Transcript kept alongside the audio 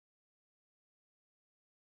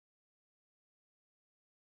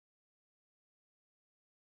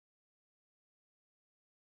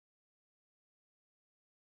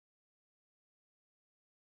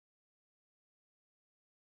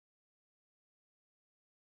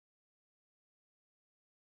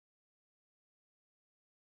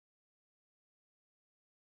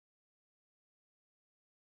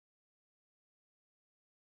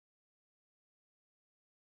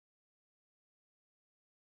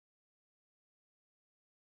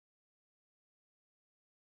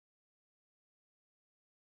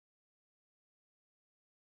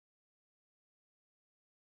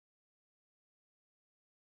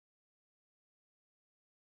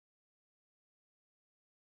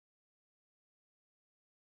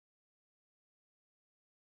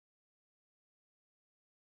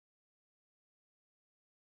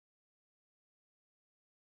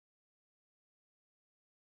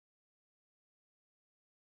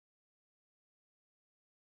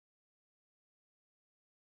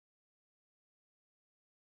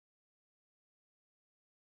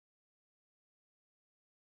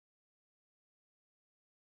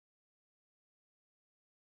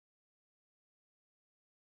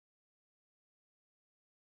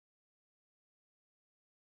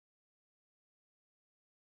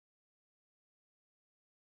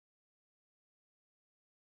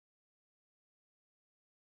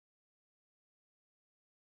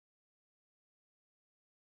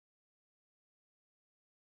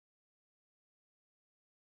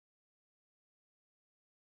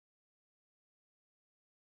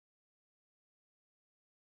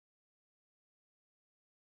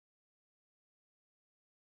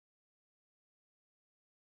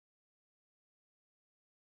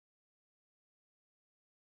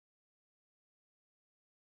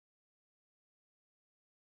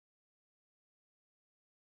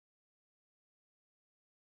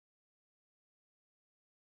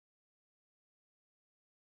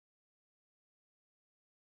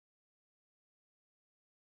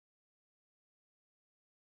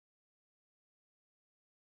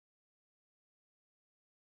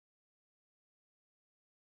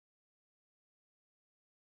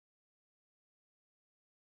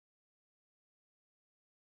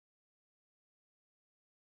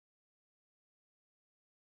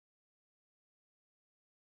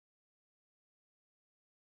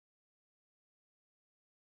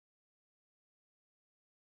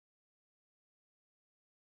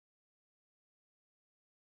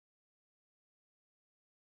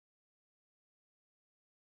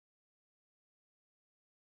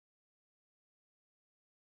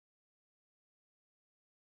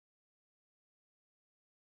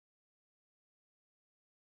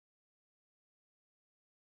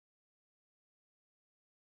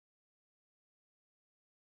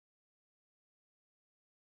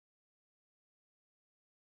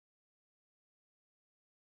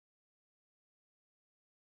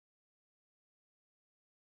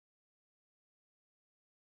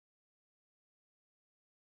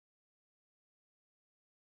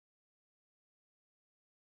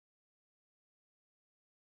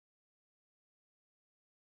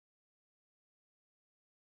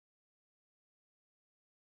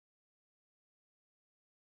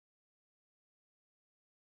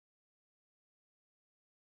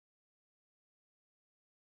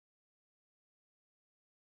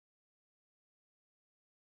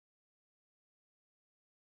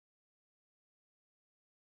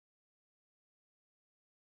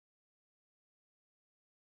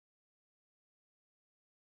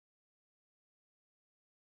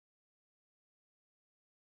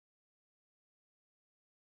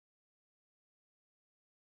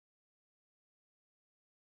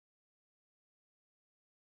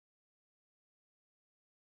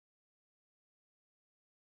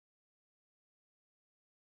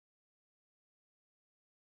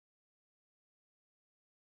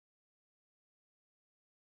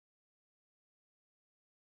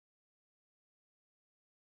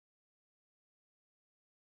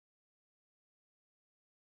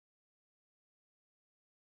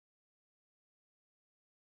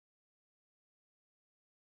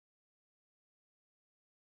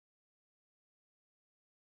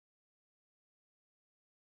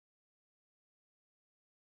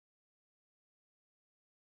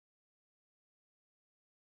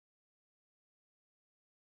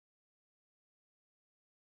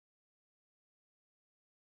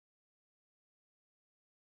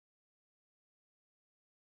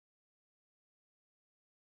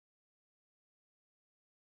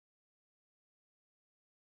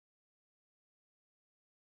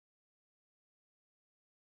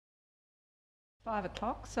5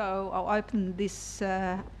 o'clock, so I'll open this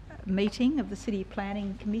meeting of the City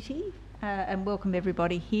Planning Committee and welcome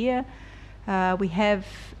everybody here. We have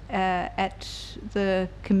at the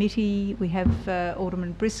committee, we have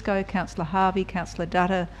Alderman Briscoe, Councillor Harvey, Councillor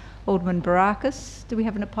Dutta, Alderman Barakis. Do we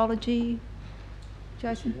have an apology,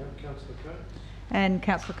 Jason? Yes, Councillor Coates. And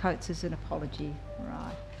Councillor Coates is an apology,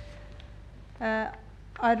 right.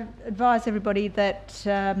 I'd advise everybody that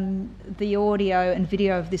the audio and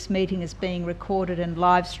video of this meeting is being recorded and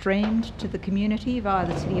live streamed to the community via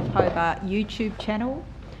the City of Hobart YouTube channel.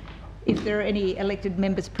 If there are any elected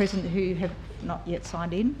members present who have not yet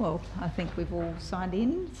signed in, well, I think we've all signed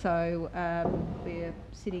in, so we're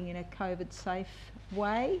sitting in a COVID-safe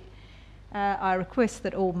way. I request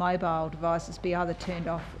that all mobile devices be either turned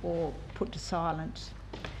off or put to silent.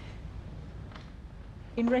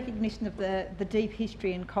 In recognition of the deep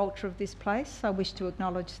history and culture of this place, I wish to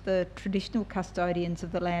acknowledge the traditional custodians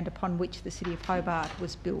of the land upon which the City of Hobart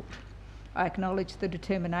was built. I acknowledge the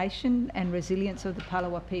determination and resilience of the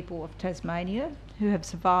Palawa people of Tasmania, who have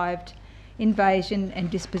survived invasion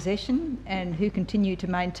and dispossession and who continue to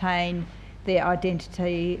maintain their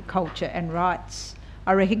identity, culture and rights.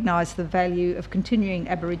 I recognise the value of continuing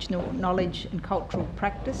Aboriginal knowledge and cultural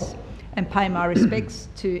practice and pay my respects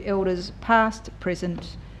to elders past,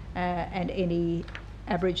 present and any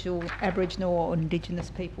Aboriginal or Indigenous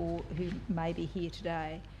people who may be here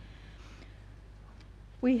today.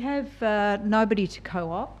 We have nobody to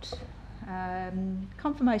co-opt.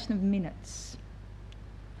 Confirmation of minutes.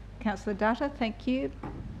 Councillor Dutta, thank you.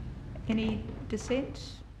 Any dissent?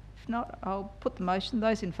 If not, I'll put the motion.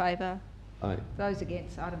 Those in favour? Aye. Those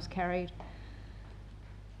against? Items carried.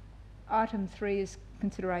 Item 3 is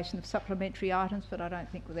consideration of supplementary items, but I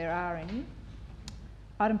don't think there are any.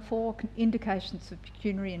 Item 4, indications of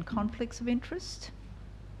pecuniary and conflicts of interest.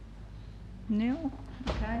 Nil.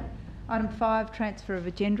 Okay. Item 5, transfer of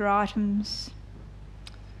agenda items.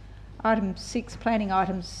 Item 6, planning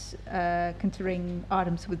items, considering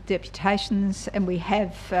items with deputations, and we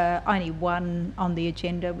have only one on the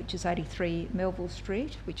agenda, which is 83 Melville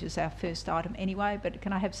Street, which is our first item anyway, but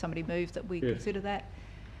can I have somebody move that we consider that?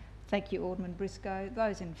 Thank you, Alderman Briscoe.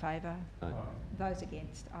 Those in favour? Aye. Those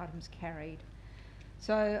against? Items carried.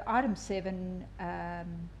 So item 7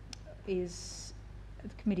 is the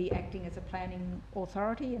committee acting as a planning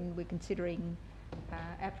authority, and we're considering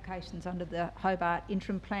applications under the Hobart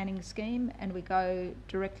Interim Planning Scheme, and we go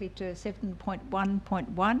directly to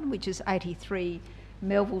 7.1.1, which is 83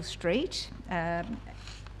 Melville Street. And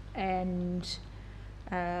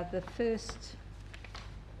the first...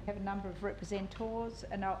 have a number of representatives,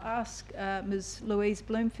 and I'll ask Ms Louise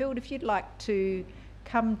Bloomfield if you'd like to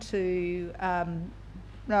come to...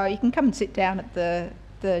 no, you can come and sit down at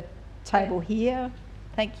the table here.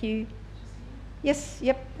 Thank you. Yes,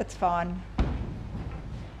 yep, that's fine.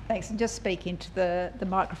 Thanks, and just speak into the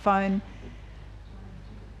microphone.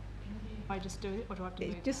 I just do it, or do I have to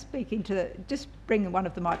move? Just speak into just bring one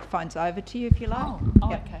of the microphones over to you if you like. Oh,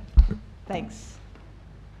 Yep. okay. Thanks.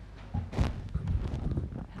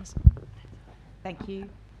 Thank you.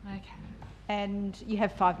 Okay. And you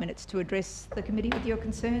have 5 minutes to address the committee with your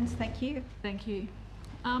concerns. Thank you. Thank you.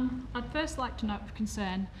 I'd first like to note with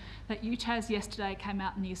concern that UTAS yesterday came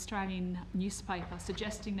out in the Australian newspaper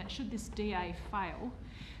suggesting that should this DA fail,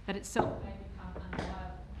 that itself may become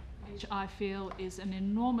unviable, which I feel is an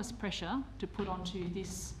enormous pressure to put onto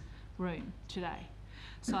this room today.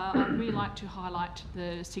 So I'd really like to highlight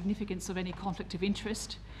the significance of any conflict of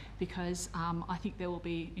interest, because I think there will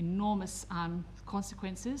be enormous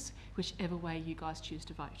consequences whichever way you guys choose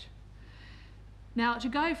to vote. Now, to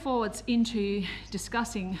go forwards into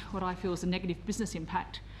discussing what I feel is a negative business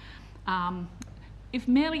impact, if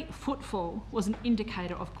merely footfall was an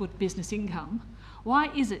indicator of good business income, why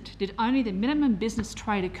did only the minimum business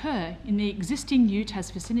trade occur in the existing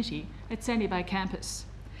UTAS vicinity at Sandy Bay campus?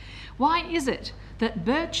 Why is it that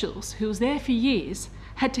Birchall's, who was there for years,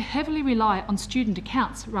 had to heavily rely on student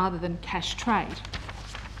accounts rather than cash trade?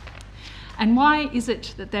 And why is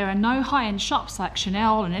it that there are no high-end shops like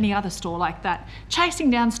Chanel and any other store like that chasing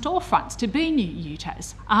down storefronts to be new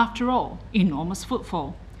UTAS? After all, enormous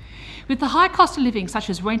footfall. With the high cost of living such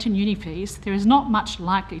as rent and uni fees, there is not much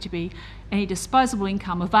likely to be any disposable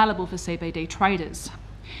income available for CBD traders.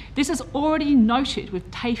 This is already noted with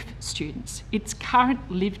TAFE students, its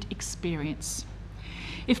current lived experience.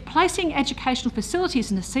 If placing educational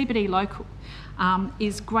facilities in the CBD local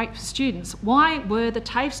is great for students, why were the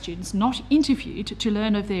TAFE students not interviewed to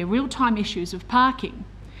learn of their real-time issues of parking?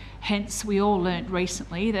 Hence, we all learnt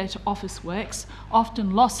recently that Officeworks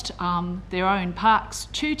often lost their own parks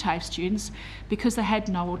to TAFE students because they had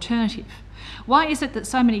no alternative. Why is it that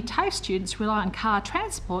so many TAFE students rely on car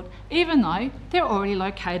transport even though they're already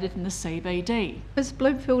located in the CBD? Ms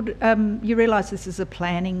Bloomfield, you realise this is a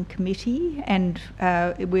planning committee and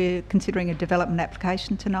we're considering a development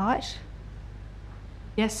application tonight?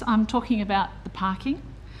 Yes, I'm talking about the parking.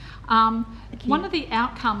 One of the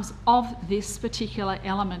outcomes of this particular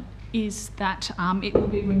element is that it will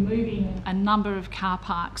be removing a number of car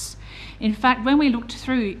parks. In fact, when we looked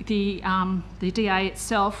through the DA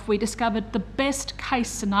itself, we discovered the best case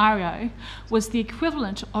scenario was the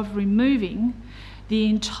equivalent of removing the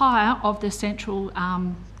entire of the central car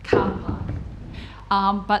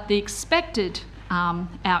park. But the expected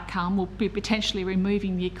outcome will be potentially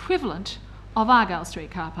removing the equivalent of Argyle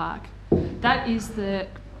Street car park. That is the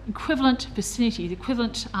equivalent vicinity, the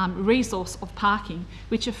equivalent resource of parking,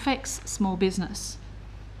 which affects small business.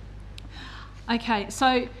 Okay,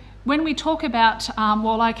 so when we talk about,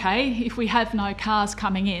 well, okay, if we have no cars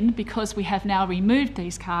coming in because we have now removed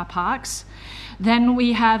these car parks, then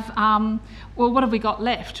we have, well, what have we got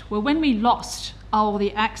left? Well, when we lost all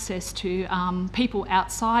the access to people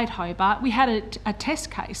outside Hobart, we had a test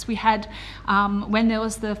case. We had when there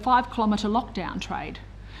was the 5 kilometre lockdown trade.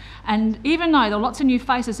 And even though there were lots of new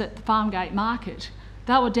faces at the Farmgate Market,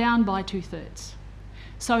 they were down by 2/3.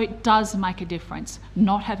 So it does make a difference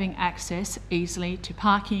not having access easily to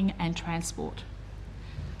parking and transport.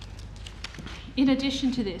 In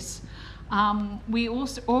addition to this, we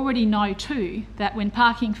also already know too that when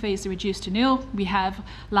parking fees are reduced to nil, we have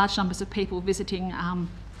large numbers of people visiting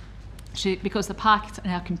because the parks are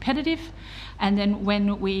now competitive, and then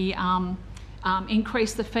when we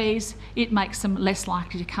increase the fees, it makes them less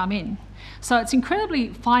likely to come in. So it's incredibly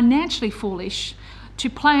financially foolish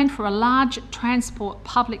to plan for a large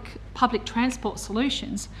public transport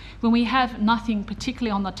solutions when we have nothing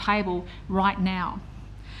particularly on the table right now.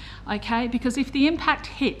 Okay, because if the impact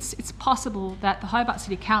hits, it's possible that the Hobart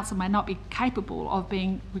City Council may not be capable of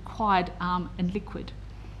being required and liquid.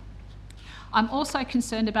 I'm also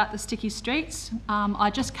concerned about the sticky streets. I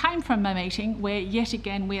just came from a meeting where yet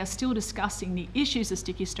again we are still discussing the issues of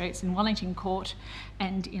sticky streets in Wellington Court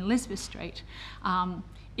and in Elizabeth Street.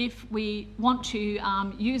 If we want to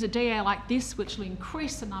use a DA like this, which will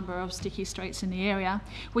increase the number of sticky streets in the area,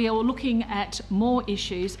 we are looking at more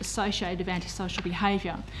issues associated with antisocial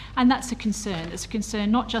behaviour. And that's a concern. It's a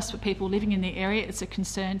concern not just for people living in the area, it's a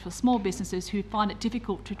concern for small businesses who find it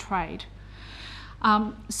difficult to trade.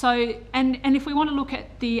 And if we want to look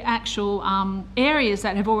at the actual areas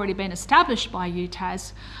that have already been established by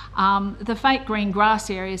UTAS, the fake green grass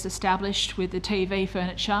areas established with the TV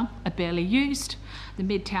furniture are barely used, the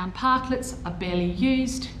Midtown parklets are barely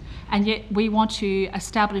used, and yet we want to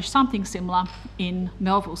establish something similar in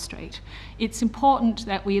Melville Street. It's important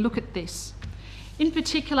that we look at this. In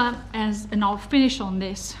particular, and I'll finish on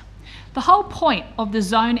this, the whole point of the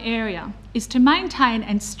zone area is to maintain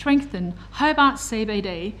and strengthen Hobart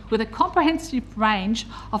CBD with a comprehensive range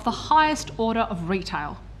of the highest order of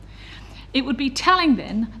retail. It would be telling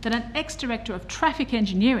then that an ex-director of traffic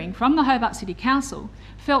engineering from the Hobart City Council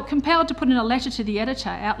felt compelled to put in a letter to the editor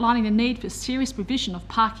outlining the need for serious provision of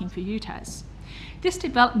parking for UTAS. This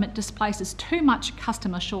development displaces too much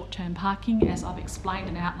customer short-term parking, as I've explained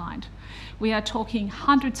and outlined. We are talking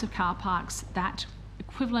hundreds of car parks that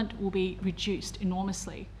equivalent will be reduced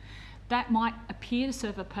enormously. That might appear to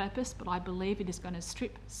serve a purpose, but I believe it is going to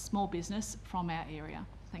strip small business from our area.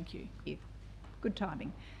 Thank you. Good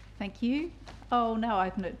timing. Thank you. I'll now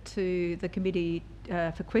open it to the committee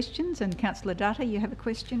for questions. And Councillor Dutta, you have a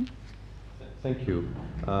question? Thank you.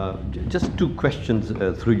 Just two questions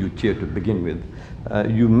through you, Chair, to begin with.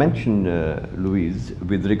 You mentioned, Louise,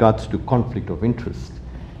 with regards to conflict of interest,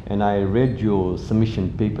 and I read your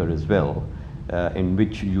submission paper as well, in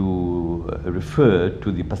which you refer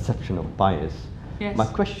to the perception of bias. Yes. My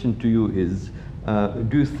question to you is,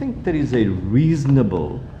 do you think there is a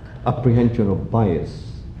reasonable apprehension of bias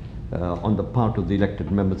on the part of the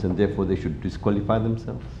elected members, and therefore they should disqualify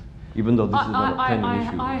themselves, even though this is not a pending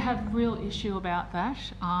issue? I have real issue about that,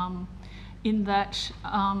 in that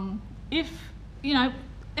if, you know,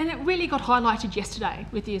 and it really got highlighted yesterday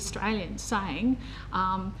with the Australians saying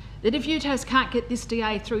that if UTAS can't get this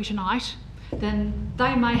DA through tonight, then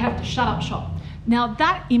they may have to shut up shop. Now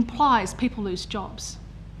that implies people lose jobs.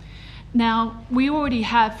 Now we already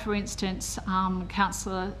have, for instance,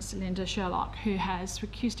 Councillor Linda Sherlock, who has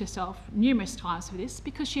recused herself numerous times for this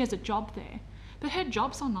because she has a job there, but her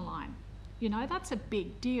job's on the line. You know, that's a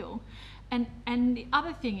big deal. And the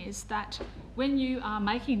other thing is that when you are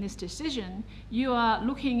making this decision, you are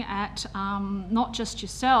looking at not just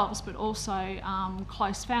yourselves, but also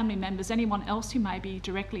close family members, anyone else who may be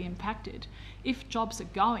directly impacted. If jobs are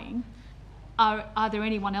going, are there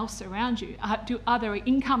anyone else around you? Are there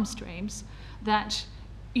income streams that,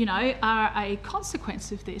 you know, are a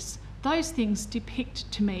consequence of this? Those things depict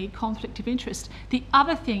to me conflict of interest. The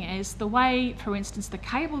other thing is the way, for instance, the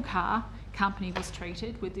cable car company was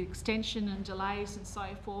treated, with the extension and delays and so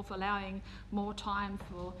forth, allowing more time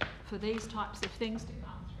for these types of things to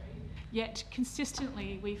come through. Yet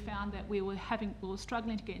consistently we found that we were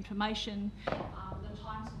struggling to get information, the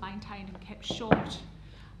times were maintained and kept short.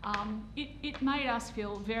 It made us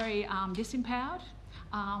feel very disempowered.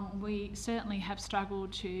 We certainly have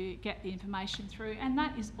struggled to get the information through, and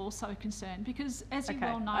that is also a concern because, as you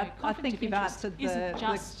well know, I think you've answered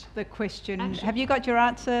the question. action. Have you got your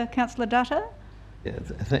answer, Councillor Dutta? Yeah,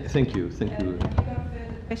 thank you. Thank you. Have you got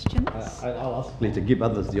further questions? I'll ask later. Give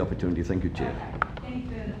others the opportunity. Thank you, Chair. Any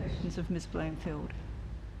further questions of Ms Bloomfield?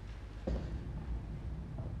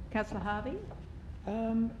 Councillor Harvey?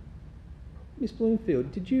 Ms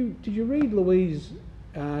Bloomfield, did you read Louise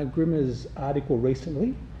Grimmer's article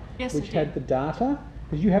recently, Yes, which I did. had the data?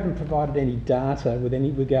 Because you haven't provided any data with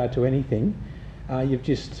any regard to anything. You've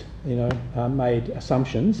just, made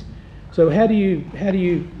assumptions. So how do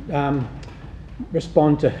you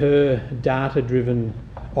respond to her data-driven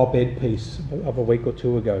op-ed piece of a week or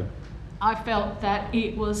two ago? I felt that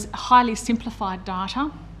it was highly simplified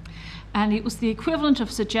data, and it was the equivalent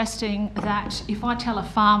of suggesting that if I tell a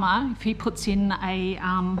farmer, if he puts in a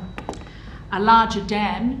larger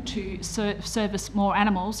dam to service more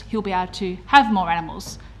animals, he'll be able to have more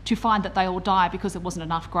animals, to find that they all die because there wasn't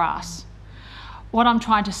enough grass. What I'm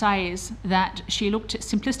trying to say is that she looked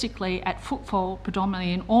simplistically at footfall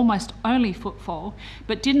predominantly and almost only footfall,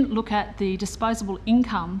 but didn't look at the disposable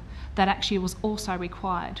income that actually was also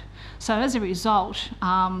required. So as a result,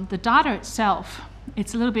 the data itself,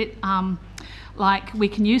 it's a little bit like we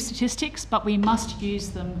can use statistics, but we must use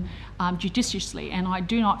them judiciously, and I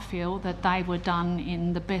do not feel that they were done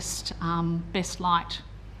in the best light.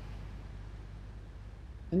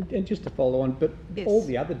 And just to follow on, but Yes. all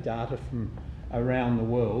the other data from around the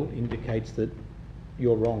world indicates that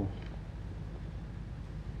you're wrong.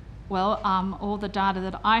 Well, all the data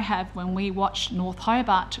that I have when we watch North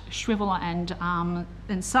Hobart shrivel and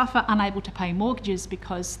suffer, unable to pay mortgages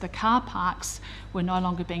because the car parks were no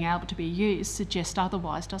longer being able to be used, suggests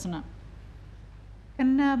otherwise, doesn't it?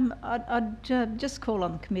 And I'd just call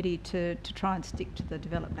on the committee to try and stick to the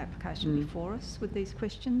development application before us with these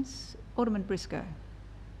questions. Alderman Briscoe.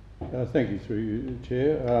 Thank you, through you,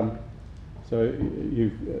 Chair. So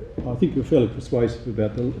I think you're fairly persuasive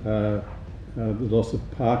about the loss of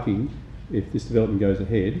parking if this development goes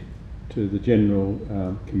ahead to the general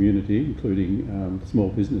community, including small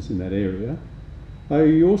business in that area. Are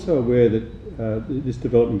you also aware that this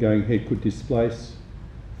development going ahead could displace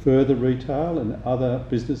further retail and other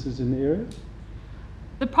businesses in the area?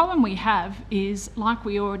 The problem we have is, like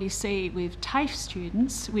we already see with TAFE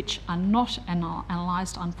students, which are not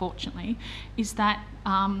analysed unfortunately, is that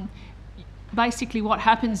basically what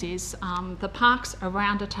happens is the parks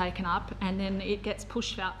around are taken up and then it gets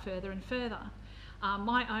pushed out further and further.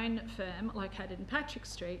 My own firm, located in Patrick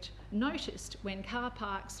Street, noticed when car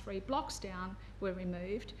parks 3 blocks down were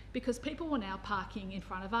removed because people were now parking in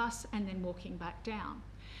front of us and then walking back down.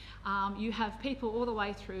 You have people all the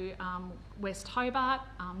way through West Hobart,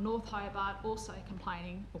 North Hobart also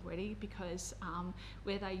complaining already because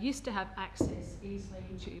where they used to have access easily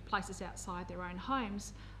to places outside their own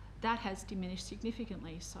homes, that has diminished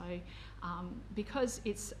significantly. So because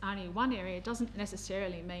it's only one area, it doesn't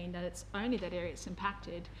necessarily mean that it's only that area it's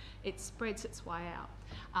impacted, it spreads its way out.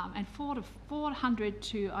 And 400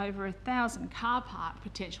 to over 1,000 car park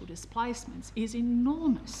potential displacements is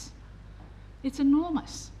enormous. It's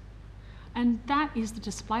enormous. And that is the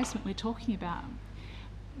displacement we're talking about.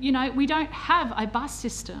 You know, we don't have a bus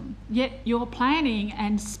system, yet you're planning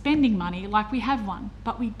and spending money like we have one,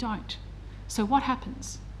 but we don't. So what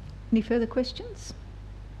happens? Any further questions?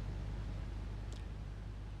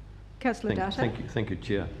 Councillor Dutta. Thank you,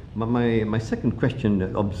 Chair. My second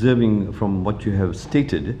question, observing from what you have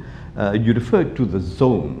stated, you referred to the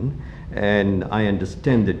zone, and I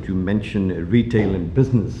understand that you mentioned retail and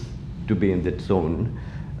business to be in that zone.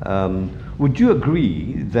 Would you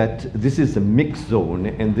agree that this is a mixed zone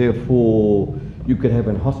and therefore you could have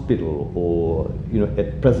a hospital, or, you know,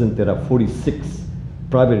 at present there are 46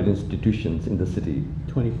 private institutions in the city?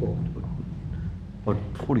 24. Or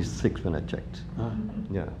 46 when I checked.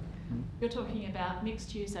 Yeah. You're talking about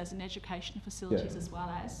mixed use as in educational facilities as well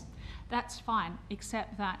as. That's fine,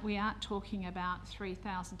 except that we aren't talking about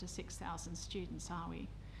 3,000 to 6,000 students, are we?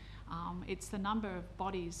 It's the number of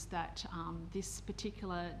bodies that this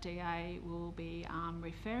particular DA will be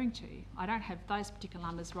referring to. I don't have those particular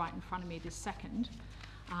numbers right in front of me this second,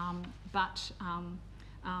 but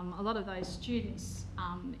a lot of those students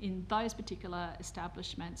in those particular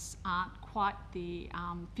establishments aren't quite the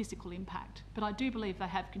physical impact, but I do believe they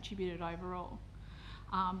have contributed overall.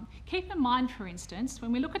 Keep in mind, for instance,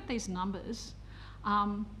 when we look at these numbers,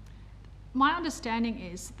 my understanding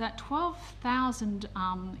is that 12,000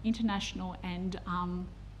 international and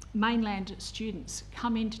mainland students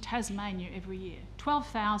come into Tasmania every year.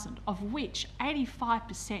 12,000, of which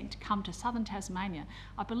 85% come to southern Tasmania.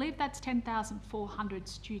 I believe that's 10,400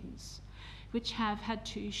 students, which have had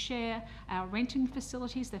to share our renting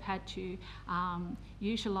facilities. They've had to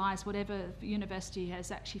utilise whatever the university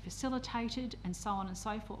has actually facilitated, and so on and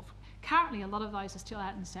so forth. Currently, a lot of those are still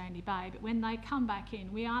out in Sandy Bay, but when they come back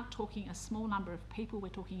in, we aren't talking a small number of people, we're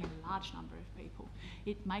talking a large number of people.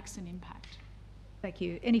 It makes an impact. Thank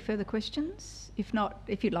you. Any further questions? If not,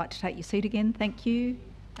 if you'd like to take your seat again, thank you.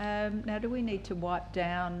 Now, do we need to wipe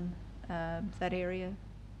down that area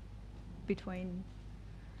between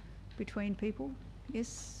people?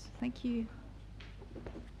 Yes, thank you.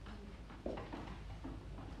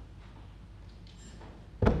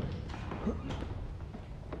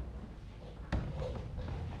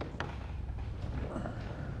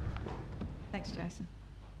 Thanks, Jason.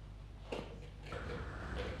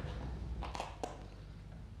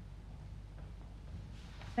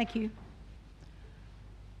 Thank you.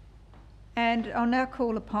 And I'll now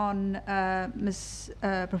call upon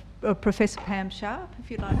Professor Pam Sharp,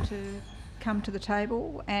 if you'd like to come to the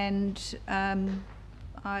table. And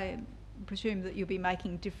I presume that you'll be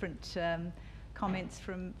making different comments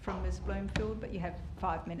from Ms Bloomfield, but you have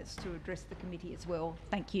 5 minutes to address the committee as well.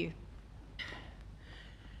 Thank you.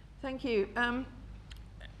 Thank you.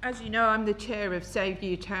 As you know, I'm the chair of Save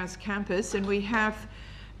UTAS campus, and we have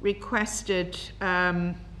requested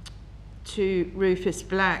to Rufus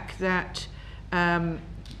Black that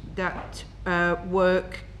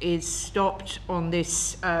work is stopped on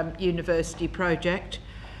this university project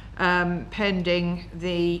pending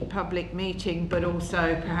the public meeting, but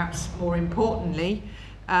also, perhaps more importantly,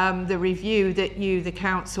 the review that you, the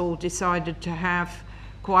council, decided to have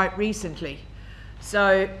quite recently.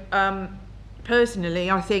 So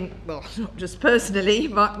personally, I think, well, not just personally,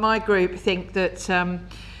 but my group think that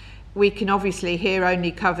we can obviously here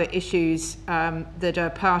only cover issues that are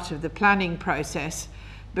part of the planning process,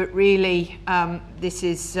 but really this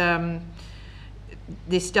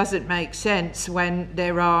doesn't make sense when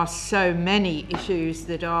there are so many issues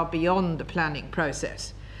that are beyond the planning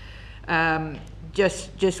process.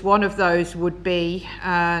 Just one of those would be,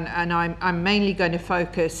 and I'm mainly going to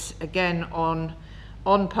focus again on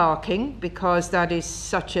parking, because that is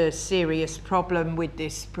such a serious problem with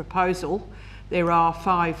this proposal. There are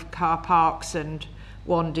 5 car parks and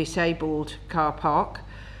 1 disabled car park,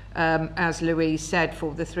 as Louise said,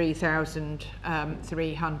 for the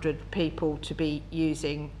 3,300 people to be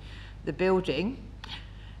using the building.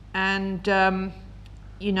 And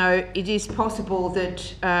you know, it is possible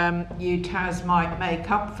that UTAS might make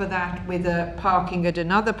up for that with parking at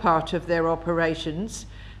another part of their operations,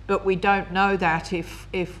 but we don't know that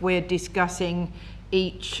if we're discussing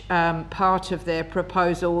each part of their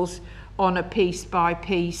proposals on a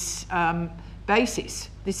piece-by-piece basis.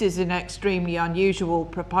 This is an extremely unusual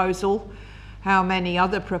proposal. How many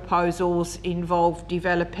other proposals involve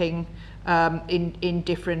developing in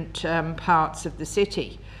different parts of the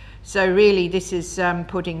city? So really this is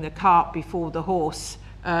putting the cart before the horse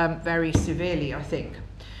very severely, I think.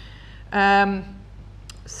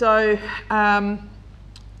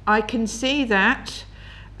 I can see that,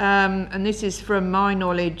 and this is from my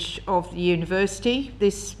knowledge of the university,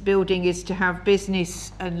 this building is to have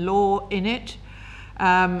business and law in it.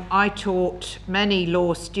 I taught many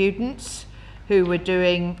law students who were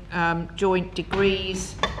doing joint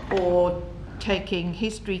degrees or taking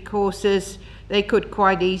history courses. They could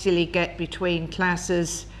quite easily get between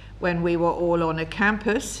classes when we were all on a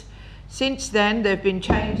campus. Since then, there have been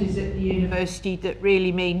changes at the university that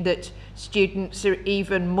really mean that students are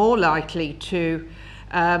even more likely to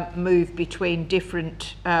move between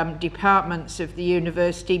different departments of the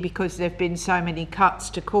university, because there have been so many cuts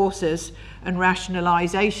to courses and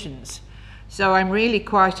rationalisations. So I'm really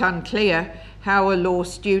quite unclear how a law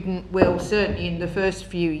student will, certainly in the first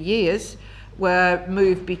few years,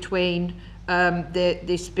 move between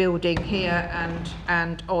this building here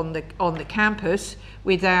and on the campus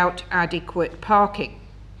without adequate parking.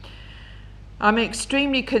 I'm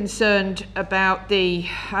extremely concerned about the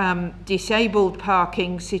disabled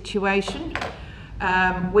parking situation.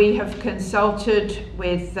 We have consulted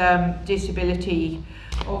with disability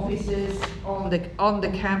officers on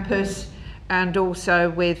the campus and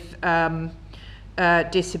also with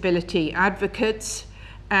disability advocates,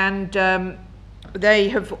 and they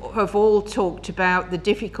have all talked about the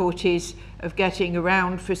difficulties of getting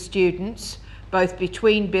around for students, both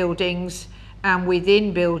between buildings and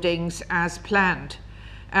within buildings as planned.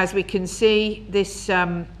 As we can see, this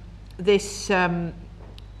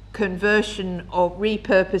conversion or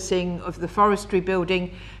repurposing of the forestry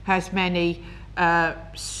building has many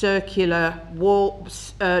circular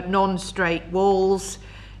walls, non-straight walls.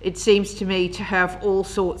 It seems to me to have all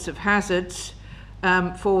sorts of hazards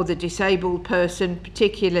for the disabled person,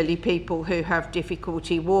 particularly people who have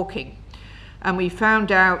difficulty walking. And we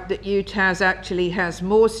found out that UTAS actually has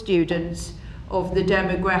more students of the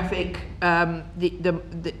demographic,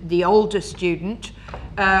 the older student,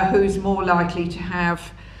 who's more likely to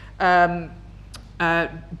have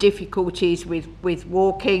difficulties with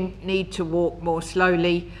walking, need to walk more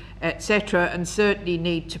slowly, etc., and certainly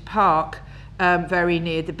need to park very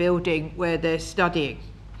near the building where they're studying.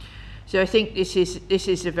 So I think this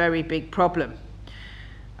is a very big problem.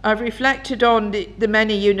 I've reflected on the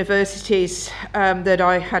many universities that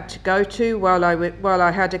I had to go to while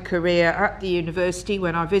I had a career at the university.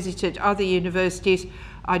 When I visited other universities,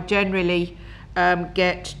 I generally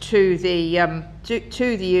get to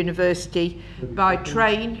the university by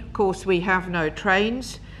train. Of course, we have no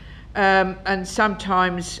trains, and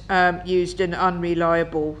sometimes used an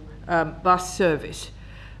unreliable bus service.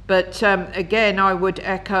 But again, I would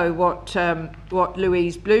echo what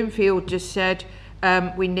Louise Bloomfield just said.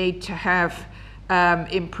 We need to have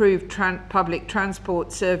improved public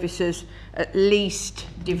transport services, at least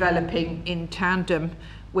developing in tandem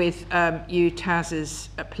with UTAS's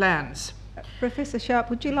plans. Professor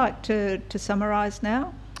Sharp, would you like to summarise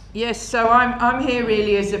now? Yes, so I'm here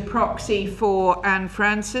really as a proxy for Anne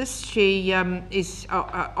Francis. She is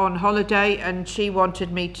on holiday, and she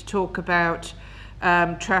wanted me to talk about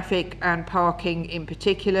traffic and parking in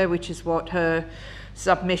particular, which is what her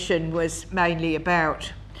submission was mainly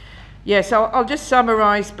about. Yes, I'll just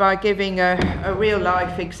summarise by giving a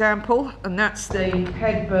real-life example, and that's the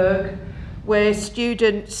Hedberg, where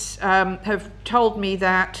students have told me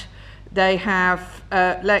that they have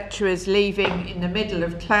lecturers leaving in the middle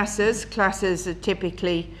of classes. Classes are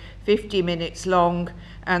typically 50 minutes long,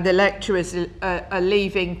 and the lecturers are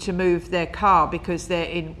leaving to move their car because they're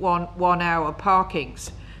in one-hour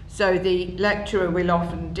parkings. So the lecturer will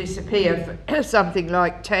often disappear for something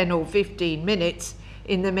like 10 or 15 minutes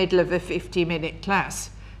in the middle of a 50-minute class.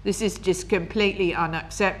 This is just completely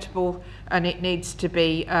unacceptable, and it needs to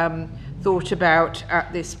be thought about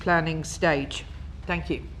at this planning stage. Thank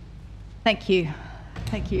you. Thank you.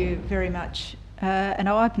 Thank you very much. And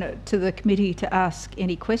I'll open it to the committee to ask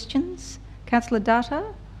any questions. Councillor Data?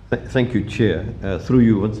 Thank you, Chair. Through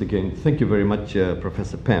you once again, thank you very much,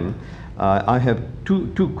 Professor Pam. I have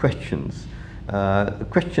two questions.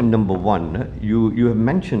 Question number one, you have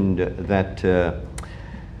mentioned that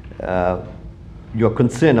you're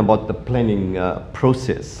concerned about the planning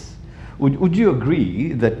process. Would you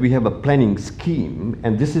agree that we have a planning scheme,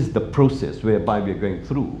 and this is the process whereby we are going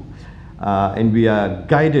through, and we are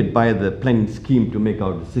guided by the planning scheme to make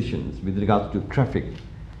our decisions with regards to traffic,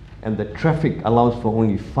 and the traffic allows for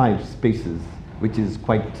only 5 spaces, which is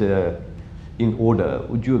quite in order.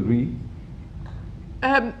 Would you agree?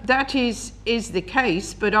 That is the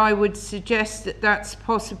case, but I would suggest that that's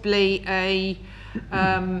possibly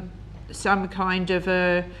some kind of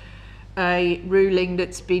a ruling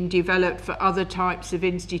that's been developed for other types of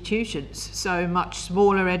institutions, so much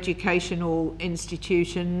smaller educational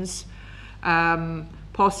institutions,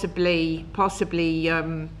 possibly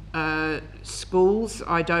schools.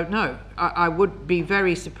 I don't know. I would be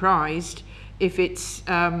very surprised if it's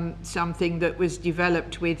something that was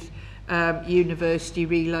developed with university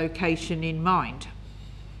relocation in mind.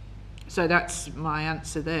 So that's my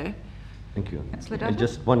answer there. Thank you. Councillor And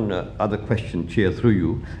just one other question, Chair, through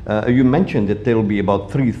you. You mentioned that there will be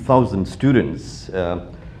about 3,000 students. Do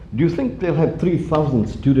you think they'll have 3,000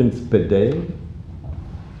 students per day?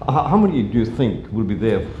 How many do you think will be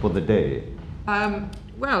there for the day?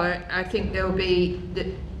 Well, I think there'll be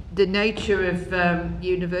the nature of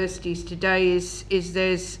universities today is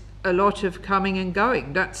there's a lot of coming and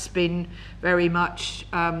going. That's been very much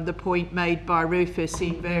the point made by Rufus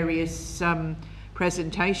in various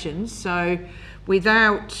presentations. So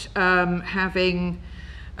without having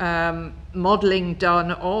modelling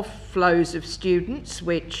done of flows of students,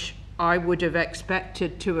 which I would have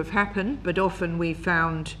expected to have happened, but often we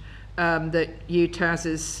found that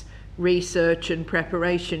UTAS's research and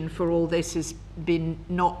preparation for all this has been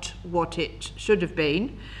not what it should have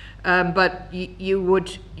been. But you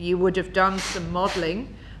would have done some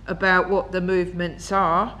modelling about what the movements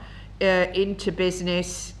are into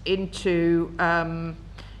business, into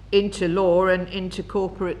law, and into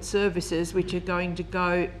corporate services, which are going to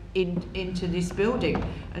go into this building.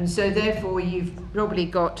 And so therefore you've probably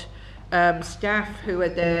got staff who are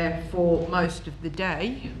there for most of the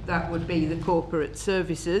day. That would be the corporate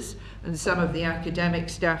services and some of the academic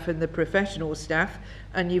staff and the professional staff,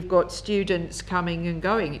 and you've got students coming and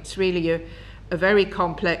going. It's really a very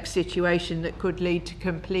complex situation that could lead to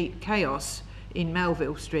complete chaos in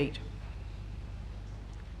Melville Street.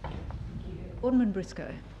 Alderman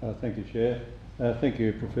Briscoe. Thank you, Chair. Thank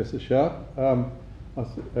you, Professor Sharp.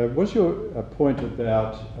 Was your point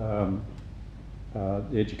about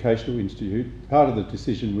the Educational Institute, part of the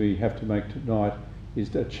decision we have to make tonight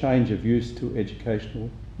is a change of use to educational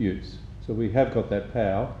use. So we have got that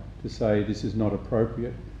power to say this is not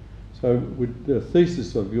appropriate. So the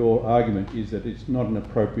thesis of your argument is that it's not an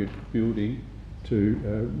appropriate building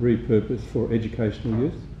to repurpose for educational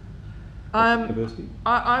use? University?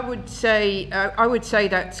 I would say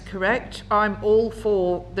that's correct. I'm all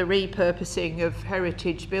for the repurposing of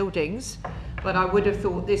heritage buildings, but I would have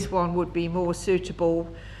thought this one would be more suitable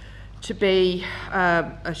to be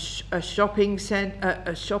a shopping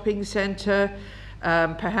centre,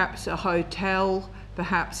 perhaps a hotel,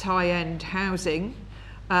 perhaps high-end housing.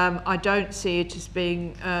 I don't see it as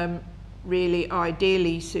being really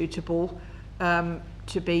ideally suitable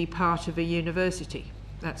to be part of a university.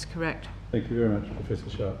 That's correct. Thank you very much, Professor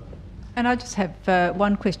Sharp. And I just have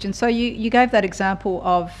one question. So you gave that example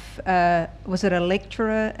of, was it a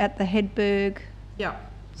lecturer at the Hedberg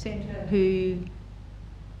Centre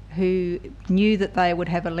who knew that they would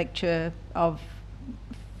have a lecture of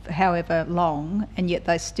however long, and yet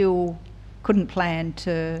they still couldn't plan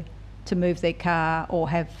to move their car or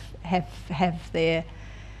have their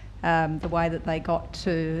the way that they got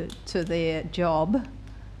to their job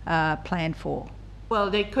planned for? Well,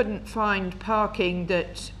 they couldn't find parking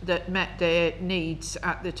that met their needs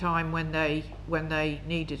at the time when they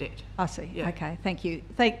needed it. I see. Yeah. Okay, thank you.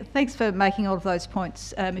 Thanks for making all of those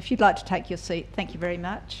points. If you'd like to take your seat, thank you very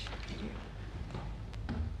much.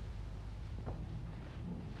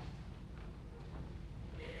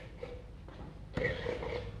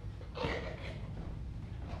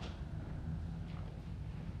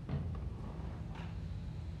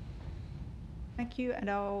 Thank you, and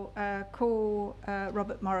I'll call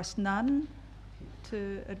Robert Morris Nunn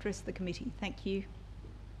to address the committee. Thank you. Do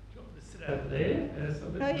you want me to sit over there?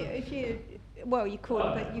 No, if you, well, you could,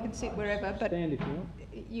 but you can sit wherever. But Stand if you want.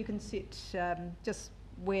 you can sit just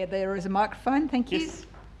where there is a microphone. Thank you. Yes.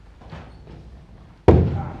 You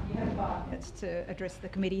have 5 minutes to address the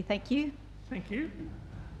committee. Thank you. Thank you.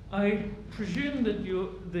 I presume that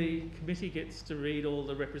the committee gets to read all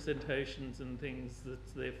the representations and things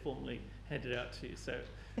that they're formally handed out to you. So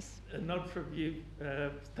Yes. a nod from you,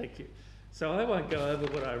 thank you. So I won't go over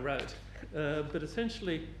what I wrote, but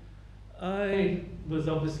essentially I was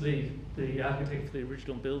obviously the architect for the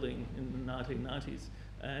original building in the 1990s,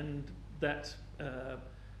 and that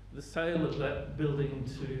the sale of that building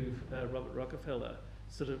to Robert Rockefeller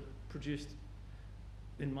sort of produced,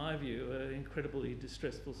 in my view, an incredibly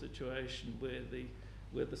distressful situation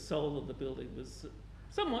where the soul of the building was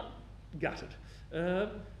somewhat gutted,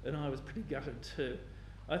 and I was pretty gutted too.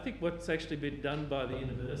 I think what's actually been done by the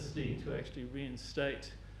university to actually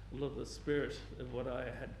reinstate a lot of the spirit of what I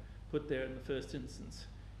had put there in the first instance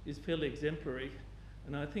is fairly exemplary,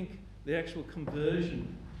 and I think the actual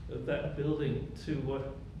conversion of that building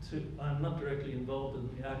I'm not directly involved in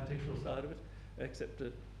the architectural side of it, except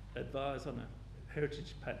to advise on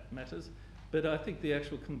heritage matters, but I think the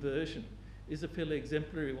actual conversion is a fairly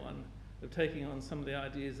exemplary one of taking on some of the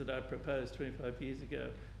ideas that I proposed 25 years ago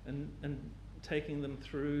and taking them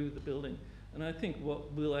through the building. And I think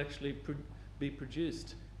what will actually be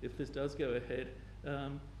produced, if this does go ahead,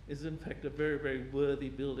 is in fact a very, very worthy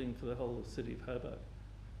building for the whole of the city of Hobart.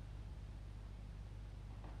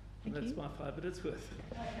 And that's my 5 minutes worth.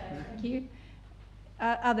 Okay, thank you.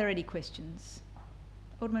 Are there any questions?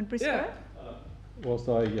 Alderman Briscoe? Yeah. Whilst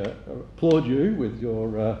I applaud you with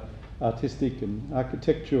your artistic and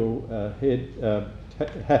architectural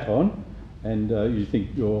hat on, and you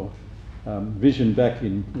think your vision back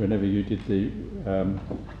in whenever you did the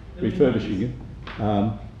refurbishing it,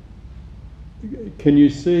 can you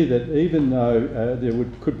see that even though there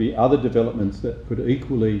could be other developments that could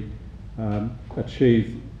equally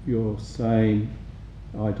achieve your same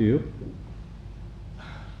ideal?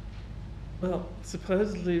 Well,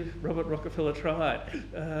 supposedly Robert Rockefeller tried,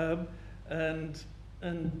 and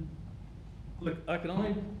look, I can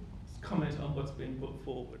only comment on what's been put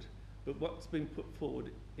forward, but what's been put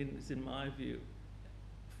forward is, in my view,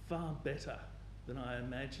 far better than I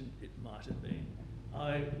imagined it might have been.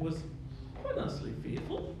 I was quite honestly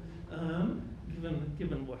fearful,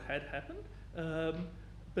 given what had happened,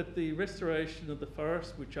 but the restoration of the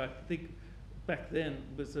forest, which I think back then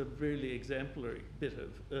was a really exemplary bit of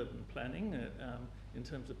urban planning in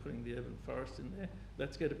terms of putting the urban forest in there,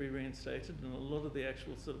 that's going to be reinstated, and a lot of the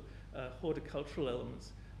actual sort of horticultural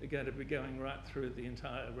elements are going to be going right through the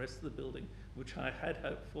entire rest of the building, which I had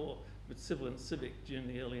hoped for, but Civil and Civic during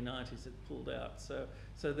the early 90s it pulled out. So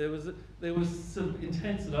there was some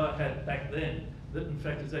intent that I had back then that in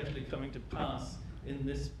fact is actually coming to pass in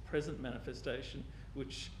this present manifestation,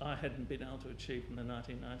 which I hadn't been able to achieve in the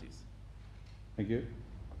 1990s. Thank you.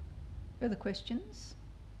 Further questions?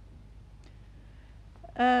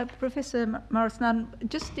 Professor Morris-Nunn,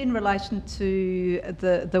 just in relation to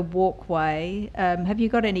the walkway, have you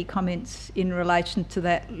got any comments in relation to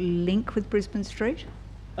that link with Brisbane Street?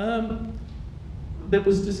 That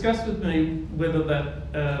was discussed with me whether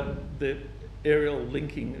that the aerial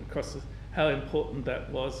linking across how important that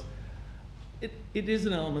was. It is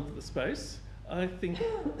an element of the space. I think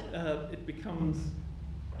it becomes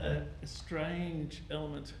a strange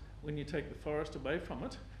element when you take the forest away from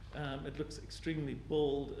it. It looks extremely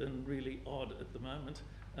bald and really odd at the moment.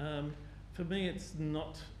 For me, it's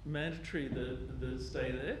not mandatory the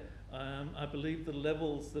stay there. I believe the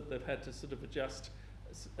levels that they've had to sort of adjust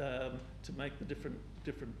to make the different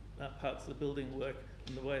parts of the building work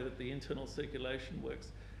and the way that the internal circulation works.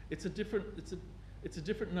 It's a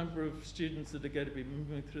different number of students that are going to be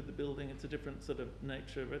moving through the building. It's a different sort of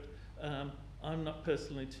nature of it. I'm not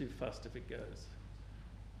personally too fussed if it goes.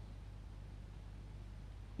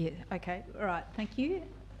 Yeah, okay, all right, thank you.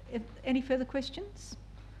 Any further questions?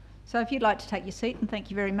 So if you'd like to take your seat, and thank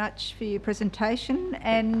you very much for your presentation.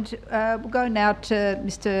 And we'll go now to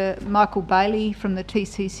Mr. Michael Bailey from the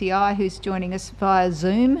TCCI, who's joining us via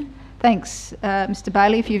Zoom. Thanks, Mr.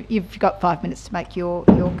 Bailey, if you've got 5 minutes to make your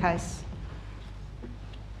case.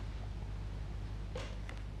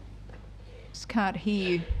 Just can't hear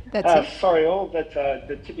you. That's it. Sorry all, that's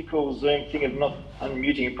the typical Zoom thing of not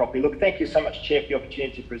unmuting it properly. Look, thank you so much, Chair, for the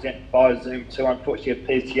opportunity to present via Zoom too. Unfortunately,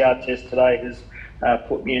 a PCR test today has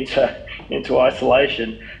put me into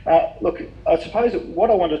isolation. Look, I suppose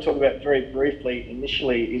what I want to talk about very briefly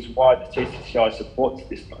initially is why the TCCI supports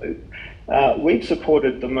this move. We've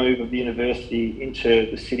supported the move of the university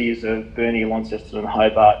into the cities of Burnie, Launceston and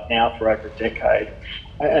Hobart now for over a decade.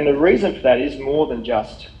 And the reason for that is more than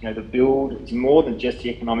just the build, it's more than just the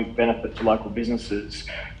economic benefit to local businesses.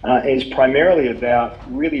 It's primarily about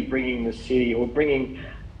really bringing the city, or bringing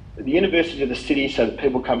the university to the city so that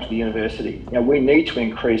people come to the university. We need to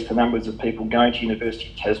increase the numbers of people going to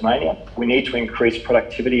University of Tasmania. We need to increase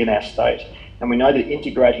productivity in our state. And we know that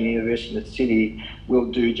integrating the university in the city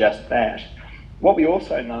will do just that. What we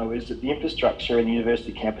also know is that the infrastructure in the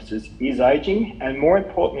university campuses is ageing, and more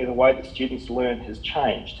importantly, the way that students learn has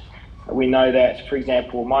changed. We know that, for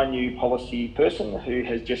example, my new policy person who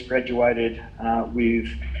has just graduated with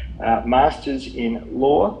masters in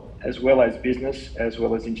law, as well as business, as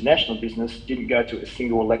well as international business, didn't go to a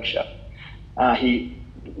single lecture. He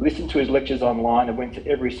listened to his lectures online and went to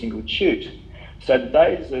every single tute. So the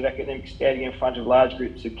days of academics standing in front of large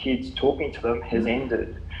groups of kids talking to them has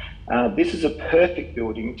ended. This is a perfect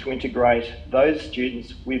building to integrate those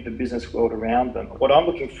students with the business world around them. What I'm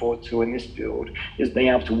looking forward to in this build is being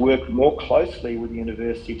able to work more closely with the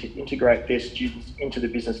university to integrate their students into the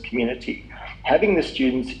business community. Having the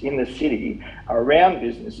students in the city around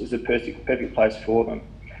business is a perfect place for them.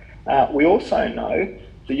 We also know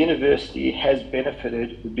the university has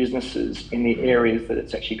benefited the businesses in the areas that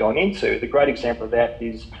it's actually gone into. The great example of that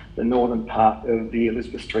is the northern part of the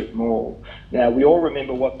Elizabeth Street Mall. Now, we all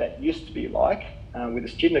remember what that used to be like. With the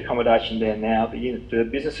student accommodation there now, the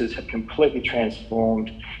businesses have completely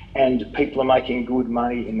transformed and people are making good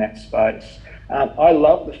money in that space. I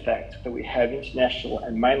love the fact that we have international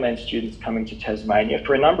and mainland students coming to Tasmania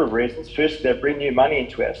for a number of reasons. First, they bring new money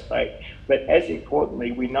into our state, but as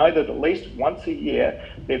importantly, we know that at least once a year,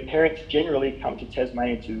 their parents generally come to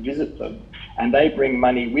Tasmania to visit them, and they bring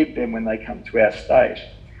money with them when they come to our state.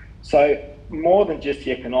 So more than just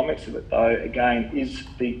the economics of it though, again, is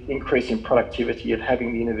the increase in productivity of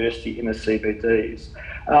having the university in the CBDs.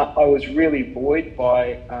 I was really buoyed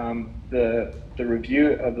by the the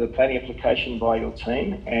review of the planning application by your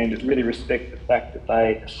team and really respect the fact that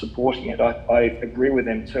they are supporting it. I agree with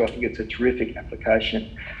them too. I think it's a terrific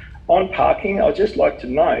application. On parking, I'd just like to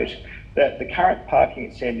note that the current parking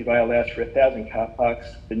at Sandy Bay allows for 1,000 car parks.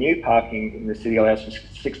 The new parking in the city allows for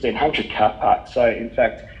 1,600 car parks. So in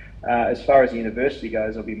fact, as far as the university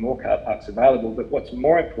goes, there'll be more car parks available. But what's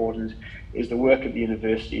more important is the work of the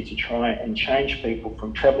university to try and change people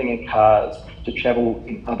from travelling in cars to travel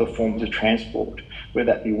in other forms of transport,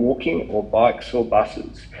 whether that be walking or bikes or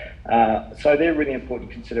buses. So they're really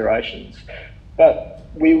important considerations. But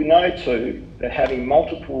we know too that having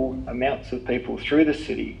multiple amounts of people through the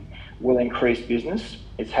city will increase business.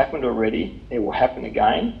 It's happened already, it will happen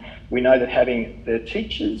again. We know that having the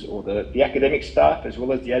teachers or the academic staff as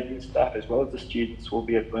well as the admin staff as well as the students will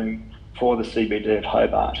be a boom for the CBD of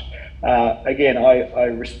Hobart. Again, I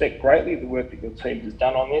respect greatly the work that your team has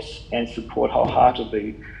done on this and support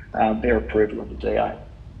wholeheartedly their approval of the DA.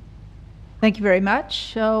 Thank you very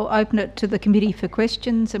much. I'll open it to the committee for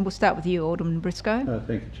questions, and we'll start with you, Alderman Briscoe.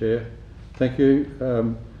 Thank you, Chair. Thank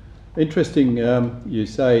you. Interesting, you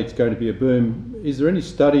say it's going to be a boom. Is there any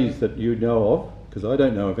studies that you know of, because I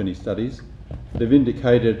don't know of any studies, that have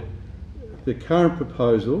indicated the current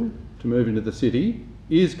proposal to move into the city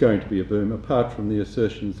is going to be a boom, apart from the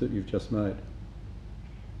assertions that you've just made?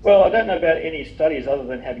 Well, I don't know about any studies other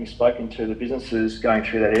than having spoken to the businesses going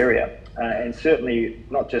through that area, and certainly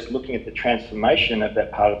not just looking at the transformation of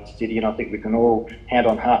that part of the city, and I think we can all hand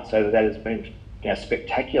on heart say that that has been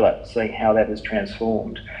spectacular, seeing how that has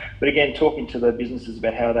transformed. But again, talking to the businesses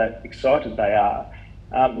about how excited they are,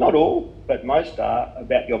 not all, but most are,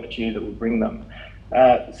 about the opportunity that will bring them.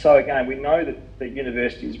 So again, we know that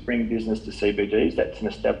universities bring business to CBDs. That's an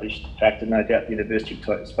established fact, and no doubt the university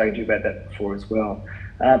have spoken to you about that before as well.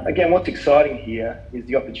 Again, what's exciting here is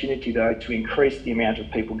the opportunity, though, to increase the amount of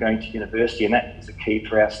people going to university, and that is a key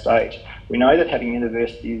for our state. We know that having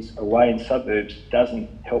universities away in suburbs doesn't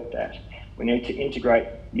help that. We need to integrate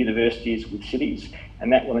universities with cities,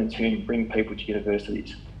 and that will in turn bring people to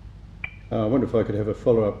universities. I wonder if I could have a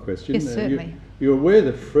follow-up question. Yes, certainly. You're aware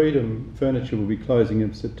that Freedom Furniture will be closing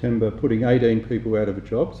in September, putting 18 people out of a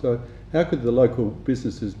job. So how could the local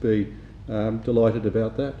businesses be delighted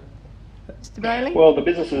about that? Mr. Bailey? Well, the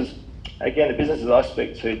businesses I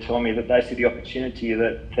speak to tell me that they see the opportunity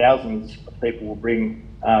that thousands of people will bring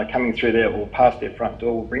coming through there or past their front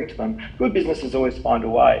door will bring to them. Good businesses always find a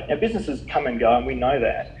way. Now, businesses come and go, and we know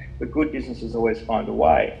that, but good businesses always find a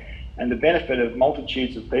way. And the benefit of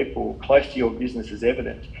multitudes of people close to your business is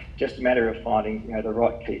evident. Just a matter of finding the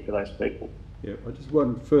right key for those people. Yeah, I just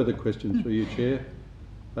one further question through you, Chair.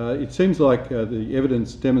 It seems like the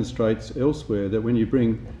evidence demonstrates elsewhere that when you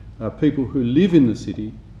bring people who live in the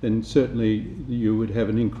city, then certainly you would have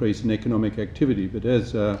an increase in economic activity. But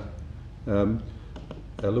as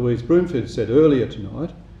Louise Broomfield said earlier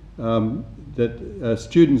tonight, that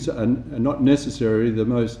students are not necessarily the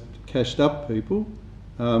most cashed up people,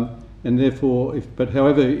 and therefore,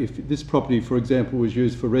 however, if this property, for example, was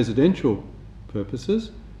used for residential purposes,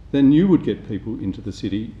 then you would get people into the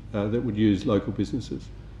city that would use local businesses.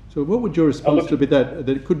 So what would your response to be that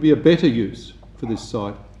it could be a better use for this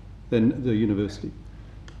site than the university?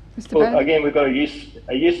 Mr. Well, Bailey? again, we've got a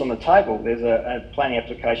use on the table. There's a planning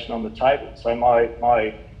application on the table. So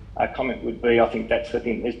my comment would be, I think that's the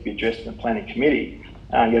thing that needs to be addressed in the planning committee.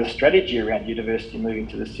 The strategy around university moving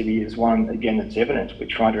to the city is one, again, that's evident. We're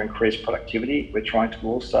trying to increase productivity. We're trying to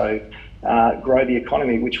also grow the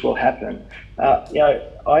economy, which will happen.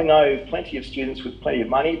 I know plenty of students with plenty of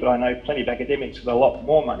money, but I know plenty of academics with a lot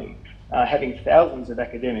more money. Having thousands of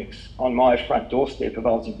academics on my front doorstep if I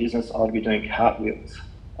was in business, I'd be doing cartwheels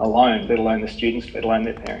alone, let alone the students, let alone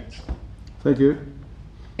their parents. Thank you.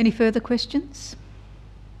 Any further questions?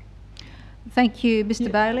 Thank you,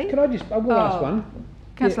 Mr. Bailey. Could I will ask one?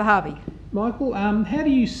 Councillor Harvey. Michael, how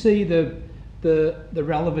do you see the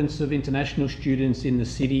relevance of international students in the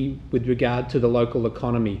city with regard to the local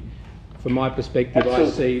economy? From my perspective, I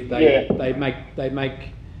see they make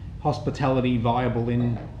hospitality viable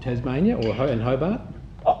in Tasmania or in Hobart.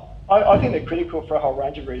 I think they're critical for a whole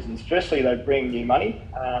range of reasons. Firstly, they bring new money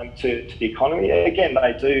to the economy. Again,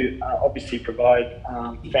 they do obviously provide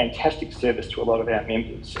fantastic service to a lot of our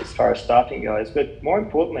members as far as staffing goes, but more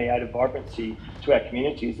importantly, add a vibrancy to our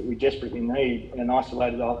communities that we desperately need in an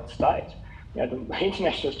isolated island state. The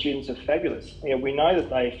international students are fabulous. We know that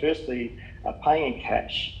they firstly are paying in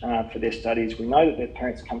cash for their studies. We know that their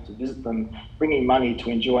parents come to visit them, bringing money to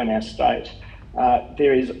enjoy in our state.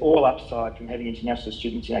 there is all upside from having international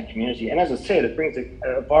students in our community. And as I said, it brings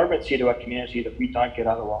a vibrancy to our community that we don't get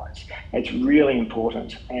otherwise. It's really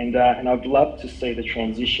important. And I'd love to see the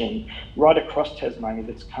transition right across Tasmania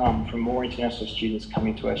that's come from more international students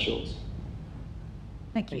coming to our shores.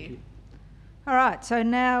 Thank you. All right, so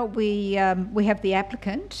now we have the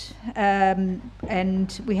applicant, and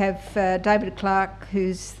we have David Clark,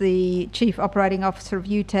 who's the Chief Operating Officer of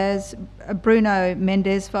UTAS, Bruno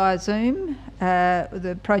Mendes via Zoom,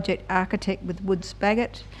 the project architect with Woods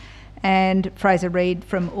Bagot, and Fraser Reid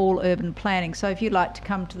from All Urban Planning. So if you'd like to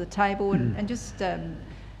come to the table and just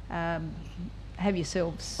have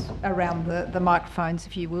yourselves around the microphones,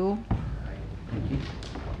 if you will. Thank you.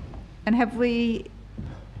 And have we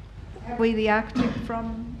the architect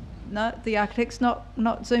from... No, the architect's not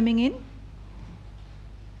zooming in?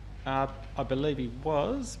 I believe he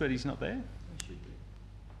was, but he's not there.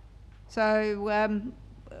 So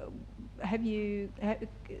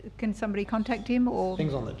can somebody contact him, or...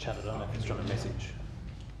 Things on the chat, I don't know if he's trying to message.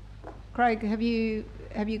 Craig, have you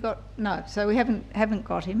got... No, so we haven't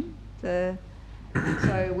got him. So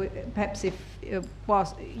perhaps if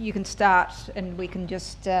whilst you can start and we can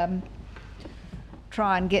just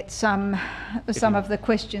try and get some of the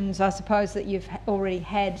questions, I suppose, that you've already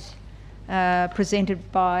had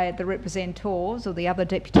presented by the representatives or the other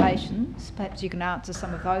deputations. Perhaps you can answer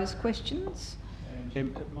some of those questions.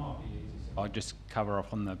 I'll just cover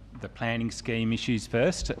off on the planning scheme issues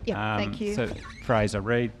first. Yeah, thank you. So Fraser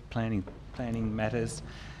Reid, planning matters.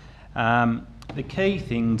 The key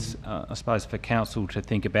things, I suppose, for council to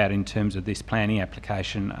think about in terms of this planning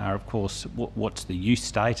application are, of course, what's the use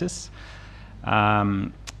status.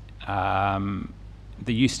 The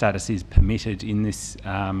use status is permitted in this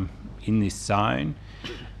zone,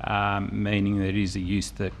 meaning that it is a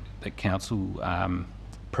use that council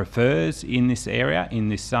prefers in this area, in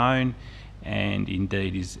this zone, and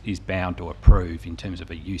indeed is bound to approve in terms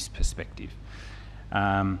of a use perspective.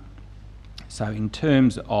 So in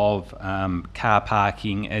terms of car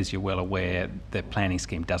parking, as you're well aware, the planning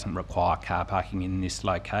scheme doesn't require car parking in this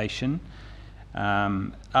location.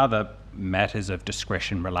 Other matters of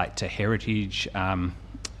discretion relate to heritage.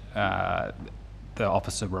 The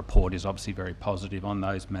officer report is obviously very positive on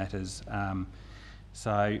those matters.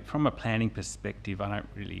 So from a planning perspective, I don't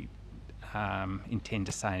really intend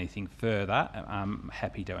to say anything further. I'm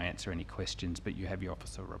happy to answer any questions, but you have your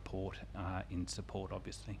officer report in support,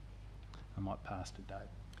 obviously. I might pass to Dave.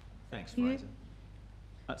 Thanks, Fraser.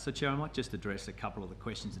 So, Chair, I might just address a couple of the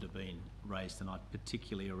questions that have been raised tonight,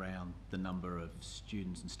 particularly around the number of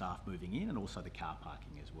students and staff moving in, and also the car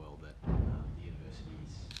parking as well that the university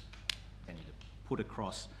is intending to put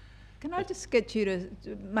across. Can I just get you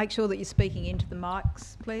to make sure that you're speaking into the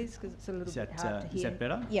mics, please, because it's a little bit hard to hear. Is that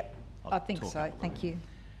better? Yep, I think so. Thank you.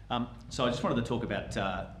 So I just wanted to talk about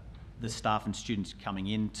the staff and students coming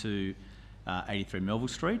into 83 Melville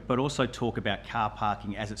Street, but also talk about car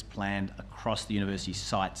parking as it's planned across the university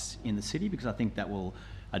sites in the city, because I think that will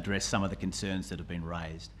address some of the concerns that have been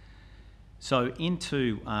raised. So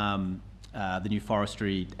into the new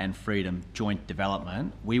forestry and freedom joint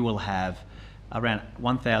development, we will have around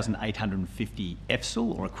 1,850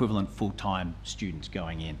 EFSL or equivalent full-time students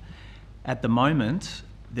going in. At the moment,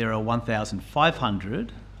 there are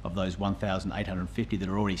 1,500 of those 1,850 that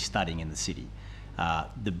are already studying in the city.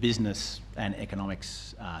 The business and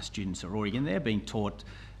economics students are already in there, being taught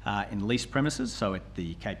in leased premises, so at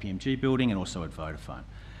the KPMG building and also at Vodafone.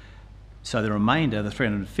 So the remainder, the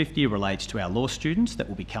 350, relates to our law students that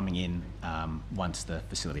will be coming in once the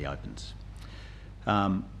facility opens.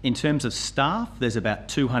 In terms of staff, there's about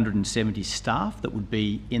 270 staff that would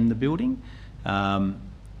be in the building. Around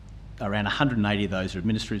 180 of those are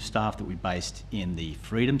administrative staff that we based in the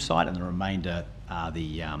Freedom site, and the remainder are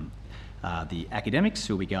the academics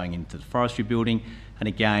who will be going into the forestry building. And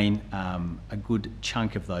again, a good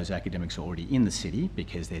chunk of those academics are already in the city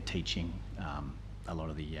because they're teaching a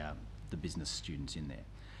lot of the business students in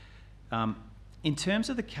there. In terms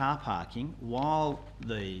of the car parking, while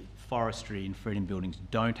the forestry and freedom buildings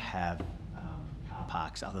don't have car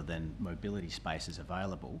parks other than mobility spaces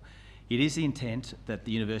available, it is the intent that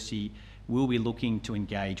the university will be looking to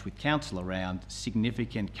engage with council around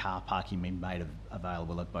significant car parking being made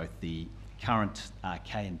available at both the current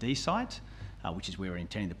K&D site, which is where we're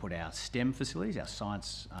intending to put our STEM facilities, our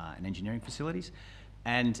science and engineering facilities,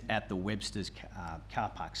 and at the Webster's car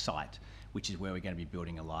park site, which is where we're going to be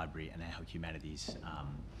building a library, and our humanities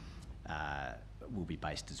will be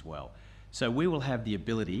based as well. So we will have the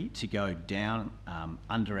ability to go down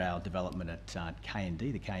under our development at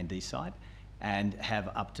K&D, the K&D site, and have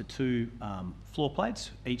up to 2 floor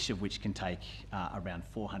plates, each of which can take around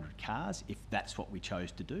 400 cars if that's what we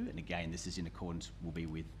chose to do. And again, this is in accordance, will be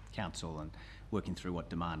with council and working through what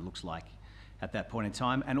demand looks like at that point in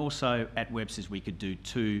time. And also at Webster's, we could do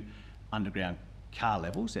 2 underground car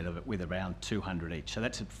levels with around 200 each. So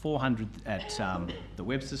that's at 400 at the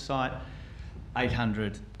Webster's site,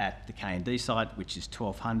 800 at the K&D site, which is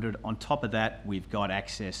 1,200. On top of that, we've got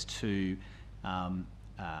access to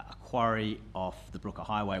a quarry off the Brooker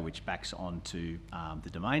Highway, which backs onto the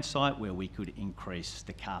Domain site, where we could increase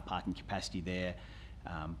the car parking capacity there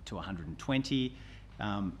to 120.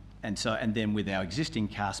 And then with our existing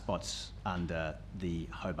car spots under the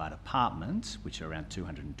Hobart apartments, which are around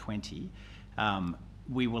 220,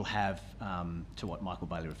 we will have, to what Michael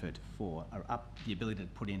Bailey referred to before, the ability to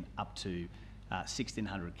put in up to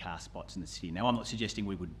 1,600 car spots in the city. Now, I'm not suggesting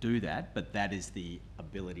we would do that, but that is the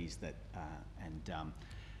abilities that and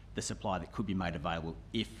the supply that could be made available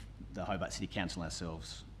if the Hobart City Council and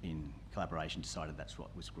ourselves in collaboration decided that's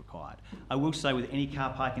what was required. I will say with any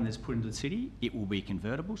car parking that's put into the city, it will be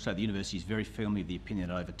convertible. So the university is very firmly of the opinion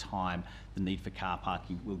that over time the need for car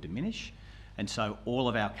parking will diminish. And so all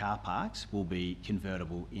of our car parks will be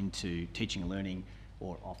convertible into teaching and learning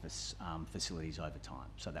or office facilities over time.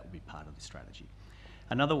 So that will be part of the strategy.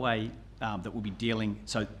 Another way that we'll be dealing,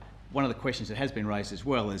 so one of the questions that has been raised as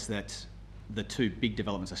well is that the 2 big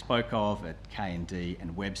developments I spoke of at K&D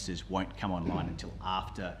and Webster's won't come online until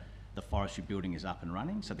after the forestry building is up and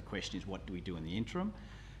running. So the question is, what do we do in the interim?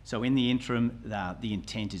 So in the interim, the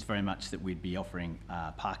intent is very much that we'd be offering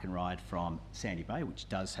park and ride from Sandy Bay, which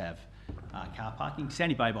does have car parking.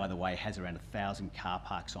 Sandy Bay, by the way, has around 1,000 car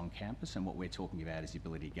parks on campus, and what we're talking about is the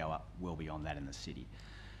ability to go up well beyond that in the city.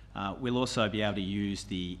 We'll also be able to use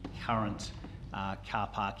the current car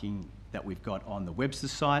parking that we've got on the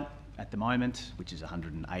Webster's site at the moment, which is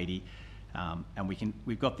 180, and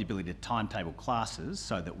we've got the ability to timetable classes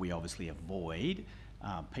so that we obviously avoid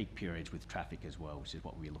peak periods with traffic as well, which is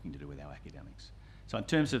what we're looking to do with our academics. So in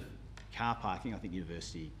terms of car parking, I think the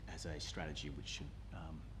university has a strategy which should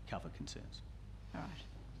cover concerns. All right,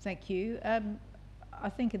 thank you. I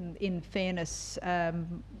think in fairness,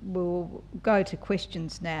 we'll go to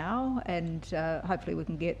questions now, and hopefully we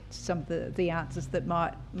can get some of the answers that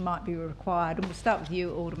might be required. And we'll start with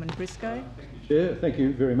you, Alderman Briscoe. Thank you, Chair. Thank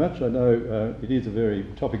you very much. I know it is a very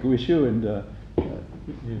topical issue, and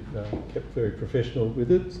you've kept very professional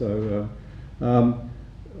with it. So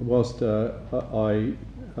whilst I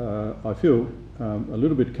feel a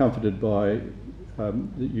little bit comforted by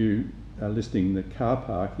that you are listing the car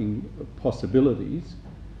parking possibilities,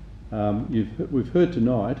 we've heard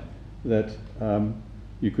tonight that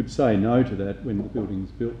you could say no to that when the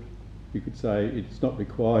building's built. You could say it's not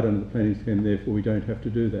required under the planning scheme, therefore we don't have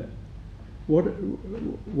to do that.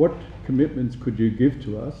 What commitments could you give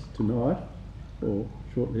to us tonight, or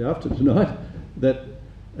shortly after tonight, that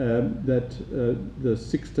the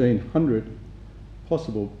 1,600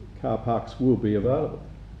 possible car parks will be available?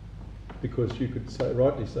 Because you could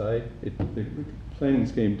rightly say the planning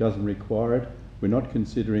scheme doesn't require it. We're not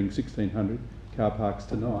considering 1,600 car parks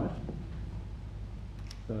tonight.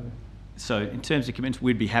 So in terms of commitments,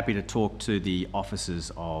 we'd be happy to talk to the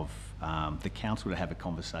officers of the council to have a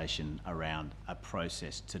conversation around a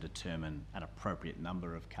process to determine an appropriate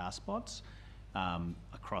number of car spots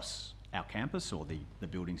across our campus or the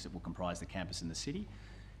buildings that will comprise the campus in the city.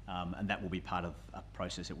 And that will be part of a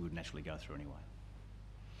process that we would naturally go through anyway.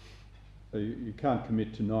 So you can't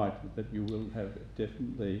commit tonight that you will have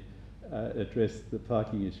definitely addressed the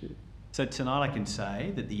parking issue? So tonight I can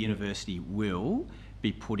say that the university will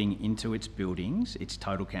be putting into its buildings, its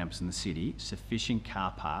total campus in the city, sufficient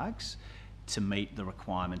car parks to meet the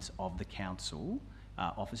requirements of the council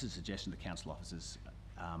officers, suggestion of the council officers,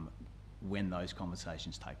 when those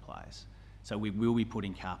conversations take place. So we will be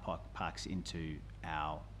putting car parks into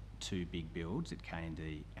our 2 big builds at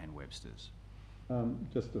K&D and Webster's.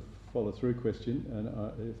 Just a follow-through question,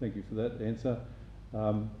 and thank you for that answer.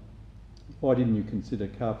 Why didn't you consider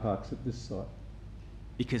car parks at this site?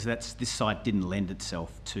 Because this site didn't lend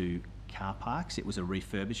itself to car parks. It was a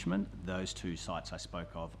refurbishment. Those 2 sites I spoke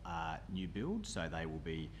of are new builds, so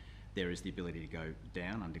there is the ability to go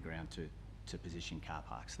down underground to position car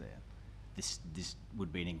parks there. This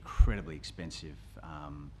would be an incredibly expensive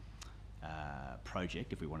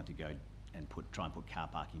project if we wanted to go and try and put car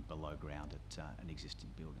parking below ground at an existing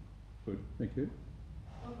building. Good, thank you.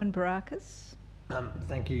 And Barakas.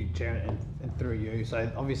 Thank you, Chair, and through you. So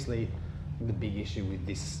obviously the big issue with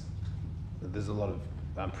this, there's a lot of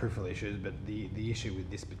peripheral issues, but the issue with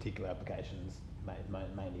this particular application is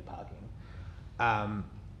mainly parking.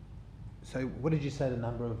 So what did you say the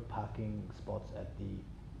number of parking spots at the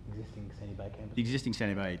existing Sandy Bay campus? The existing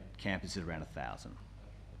Sandy Bay campus is around 1,000.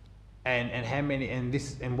 And how many,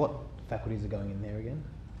 and what faculties are going in there again,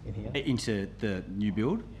 in here? Into the new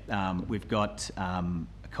build, we've got a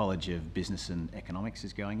College of Business and Economics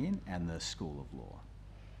is going in, and the School of Law.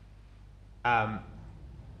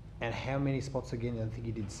 And how many spots again, I think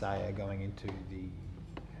you did say, are going into the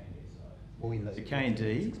K&D side? Well, in The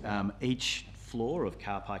K&D, each floor of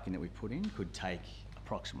car parking that we put in could take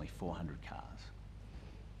approximately 400 cars.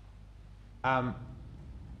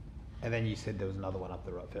 And then you said there was another one up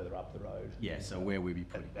the road, further up the road. Yeah, so where we'd be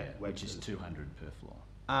putting that, which is 200 per floor.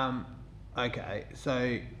 Okay,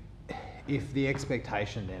 so if the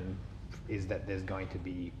expectation then is that there's going to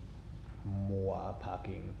be more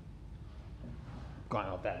parking going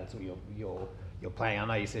off that's what you're planning. I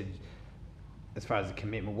know you said as far as the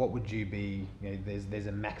commitment, what would you be, you know, there's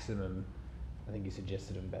a maximum, I think you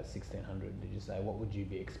suggested of about 1,600, did you say? What would you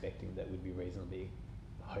be expecting that would be reasonably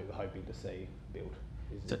hoping to see built?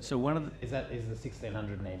 So one of the... Is the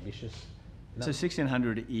 1,600 an ambitious number? So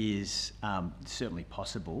 1,600 is certainly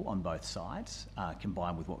possible on both sides,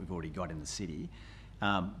 combined with what we've already got in the city.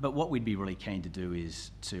 But what we'd be really keen to do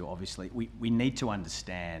is to obviously, we need to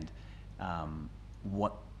understand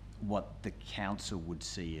what the council would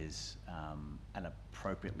see as an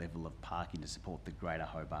appropriate level of parking to support the Greater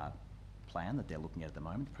Hobart plan that they're looking at the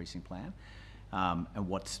moment, the precinct plan, and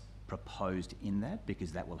what's proposed in that,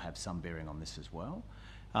 because that will have some bearing on this as well.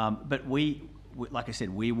 But we, like I said,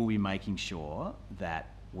 we will be making sure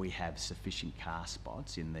that we have sufficient car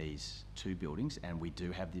spots in these two buildings, and we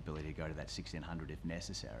do have the ability to go to that 1,600 if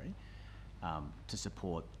necessary to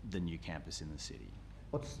support the new campus in the city.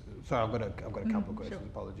 Sorry, I've got a couple of questions. Sure.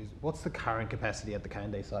 Apologies. What's the current capacity at the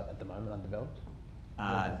K&D site at the moment, undeveloped?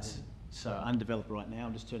 So undeveloped right now,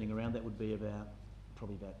 I'm just turning around, that would be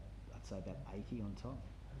probably about, I'd say about 80 on top.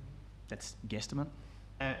 That's guesstimate.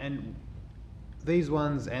 And these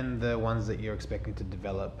ones and the ones that you're expecting to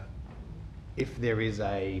develop, if there is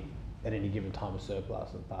at any given time, a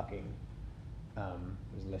surplus of parking,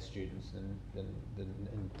 there's less students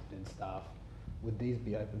than staff, would these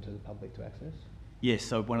be open to the public to access? Yes,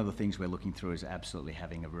 so one of the things we're looking through is absolutely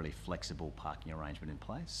having a really flexible parking arrangement in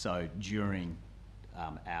place. So during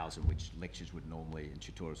hours in which lectures would normally and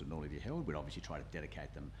tutorials would normally be held, we'd obviously try to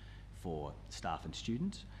dedicate them for staff and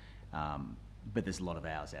students. But there's a lot of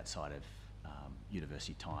hours outside of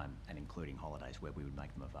university time and including holidays where we would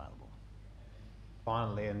make them available.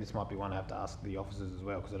 Finally, and this might be one I have to ask the officers as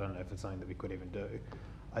well, because I don't know if it's something that we could even do.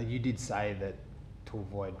 You did say that to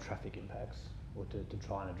avoid traffic impacts, or to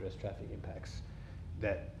try and address traffic impacts,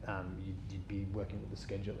 that you'd be working with the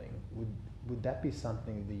scheduling. Would that be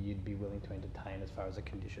something that you'd be willing to entertain as far as a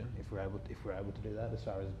condition, if we're able to do that, as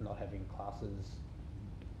far as not having classes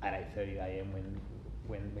at 8:30 a.m.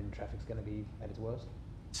 when traffic's going to be at its worst?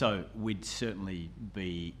 So we'd certainly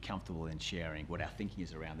be comfortable in sharing what our thinking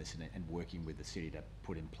is around this and working with the city to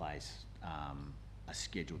put in place a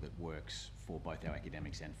schedule that works for both our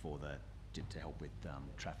academics and for to help with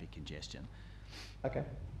traffic congestion. Okay.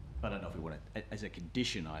 I don't know if we want to, as a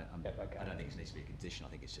condition, I don't think it needs to be a condition. I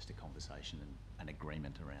think it's just a conversation and an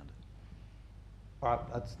agreement around it. All right,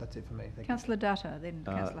 that's it for me. Thank Councillor Dutta, then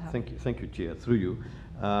Councillor Hobart. Thank you, Chair. Through you.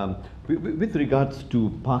 With regards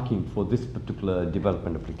to parking for this particular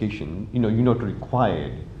development application, you're not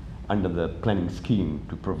required under the planning scheme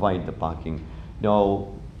to provide the parking.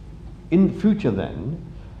 Now, in the future then,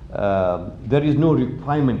 there is no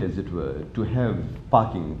requirement, as it were, to have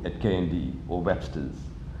parking at K&D or Webster's.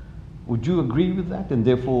 Would you agree with that? And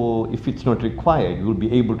therefore, if it's not required, you will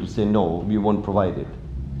be able to say, no, we won't provide it.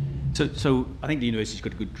 So I think the university's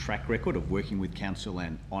got a good track record of working with council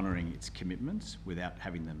and honouring its commitments without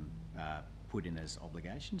having them put in as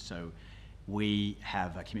obligations. So we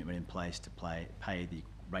have a commitment in place to pay the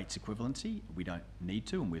rates equivalency. We don't need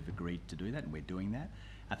to, and we've agreed to do that, and we're doing that.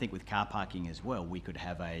 I think with car parking as well, we could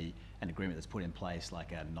have an agreement that's put in place,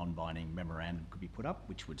 like a non-binding memorandum could be put up,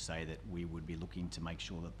 which would say that we would be looking to make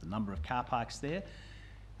sure that the number of car parks there,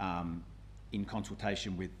 in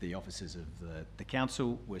consultation with the officers of the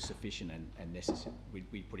council, were sufficient and necessary. We'd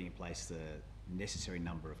be putting in place the necessary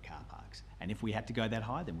number of car parks. And if we had to go that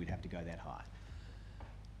high, then we'd have to go that high.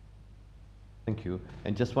 Thank you.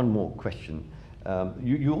 And just one more question.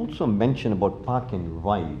 You also mentioned about park and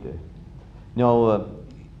ride. Now,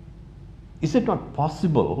 is it not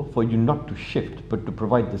possible for you not to shift, but to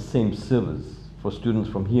provide the same service for students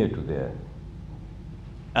from here to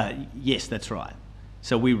there? Yes, that's right.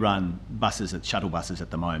 So we run shuttle buses at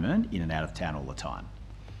the moment, in and out of town all the time.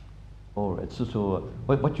 All right. So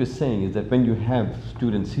what you're saying is that when you have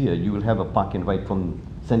students here, you will have a park and ride from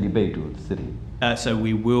Sandy Bay to the city? So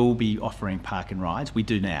we will be offering park and rides. We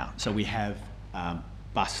do now. So we have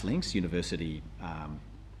bus links, university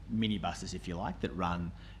minibuses, if you like, that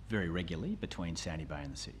run very regularly between Sandy Bay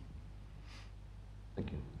and the city.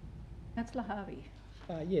 Thank you. Councillor Harvey.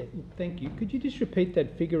 Yeah, thank you. Could you just repeat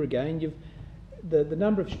that figure again? The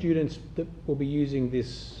number of students that will be using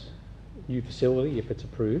this new facility, if it's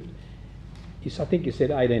approved, I think you said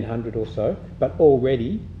 1,800 or so, but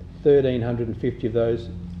already 1,350 of those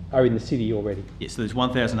are in the city already. Yes, so there's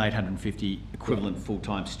 1,850 equivalent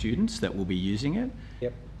full-time students that will be using it.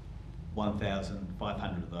 Yep.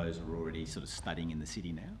 1,500 of those are already sort of studying in the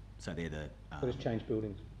city now. So they're the... So it's changed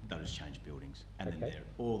buildings. Those changed buildings. And Okay. then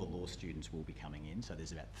all the law students will be coming in. So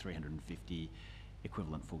there's about 350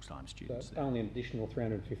 equivalent full-time students. So there. only an additional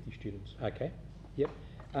 350 students. Okay. Yep.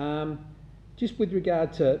 Just with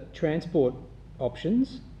regard to transport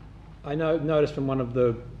options, I noticed from one of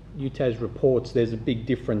the UTAS reports there's a big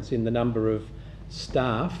difference in the number of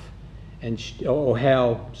staff and or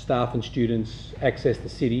how staff and students access the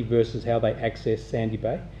city versus how they access Sandy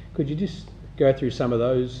Bay. Could you just go through some of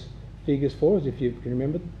those figures for us, if you can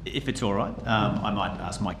remember? If it's all right, I might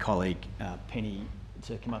ask my colleague Penny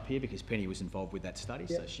to come up here, because Penny was involved with that study,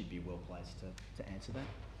 so she'd be well placed to answer that.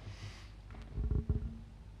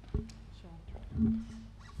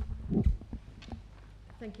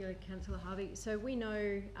 Thank you, Councillor Harvey. So we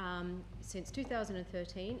know since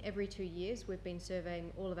 2013, every 2 years, we've been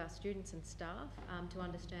surveying all of our students and staff to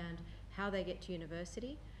understand how they get to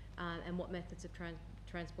university and what methods of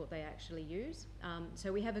transport they actually use.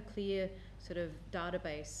 So we have a clear sort of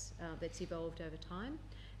database that's evolved over time.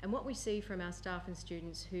 And what we see from our staff and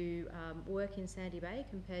students who work in Sandy Bay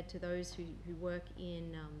compared to those who work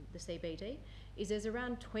in the CBD is there's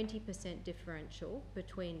around 20% differential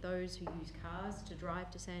between those who use cars to drive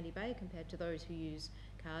to Sandy Bay compared to those who use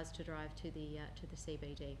cars to drive to the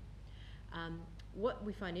CBD. What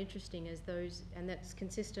we find interesting is those, and that's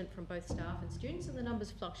consistent from both staff and students, and the numbers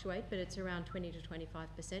fluctuate, but it's around 20 to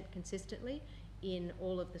 25% consistently in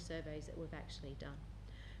all of the surveys that we've actually done.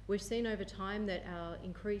 We've seen over time that our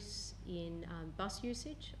increase in bus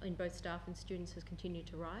usage in both staff and students has continued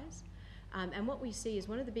to rise. And what we see is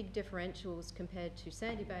one of the big differentials compared to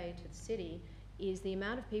Sandy Bay to the city is the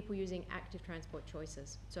amount of people using active transport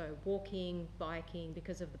choices. So walking, biking,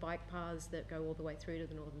 because of the bike paths that go all the way through to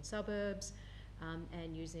the northern suburbs,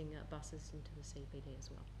 and using buses into the CBD as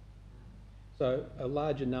well. So a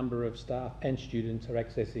larger number of staff and students are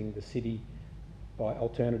accessing the city by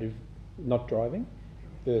alternative, not driving,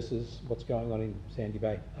 versus what's going on in Sandy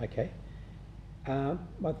Bay. Okay.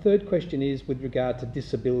 My third question is with regard to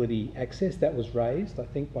disability access. That was raised, I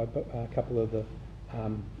think, by a couple of the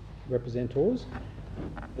representatives,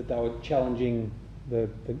 that they were challenging the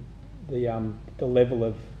level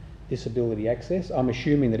of disability access. I'm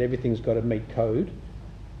assuming that everything's got to meet code.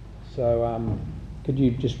 So could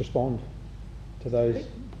you just respond to those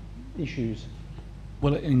issues?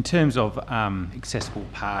 Well, in terms of accessible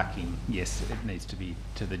parking, yes, it needs to be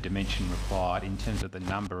to the dimension required. In terms of the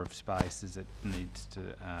number of spaces, it needs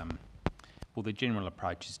to... well, the general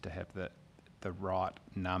approach is to have the right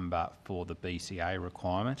number for the BCA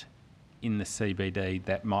requirement. In the CBD,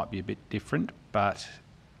 that might be a bit different, but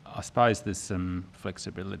I suppose there's some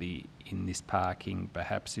flexibility in this parking.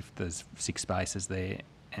 Perhaps if there's 6 spaces there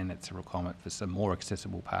and it's a requirement for some more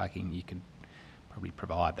accessible parking, you can probably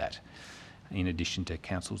provide that, in addition to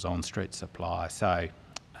council's on-street supply. So,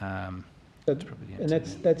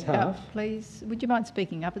 that's half. Please, would you mind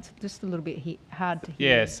speaking up? It's just a little bit hard to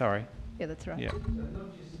hear. yeah, sorry. Yeah, that's right. Yeah.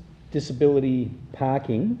 Disability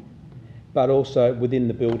parking, but also within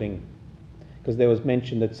the building, because there was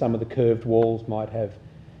mention that some of the curved walls might have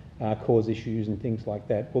cause issues and things like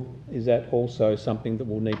that. Well, is that also something that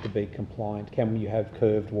will need to be compliant? Can you have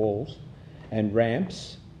curved walls and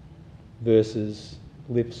ramps versus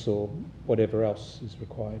lifts or whatever else is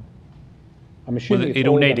required? I'm assuming Well,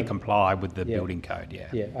 it'll need to comply with the building code, yeah.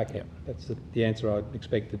 Yeah, okay. Yep. That's the answer I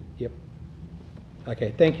expected. Yep.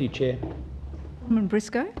 Okay, thank you, Chair. Alderman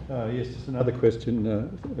Briscoe. Yes, just another question,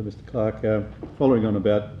 Mr. Clark. Following on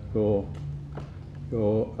about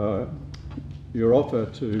your offer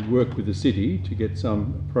to work with the city to get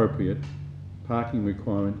some appropriate parking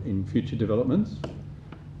requirement in future developments.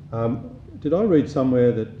 Did I read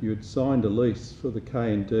somewhere that you had signed a lease for the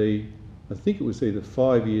K&D? I think it was either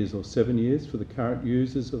 5 years or 7 years for the current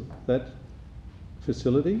users of that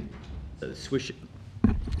facility. So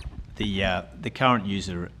the current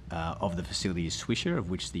user of the facility is Swisher, of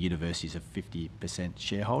which the university is a 50%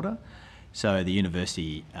 shareholder. So the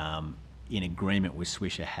university, in agreement with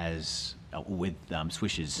Swisher,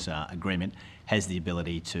 Swisher's agreement, has the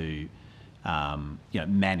ability to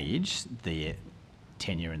manage their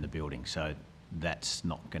tenure in the building. So that's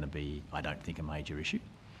not going to be, I don't think, a major issue.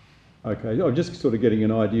 Okay, I'm just sort of getting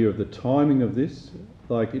an idea of the timing of this.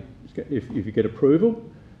 Like, if you get approval,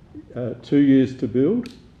 2 years to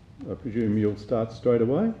build, I presume you'll start straight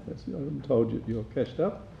away. I'm told you're cashed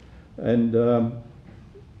up. And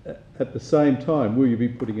at the same time, will you be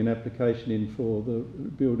putting an application in for the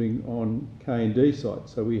building on K&D site?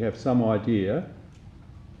 So we have some idea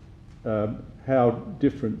how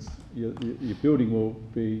different your building will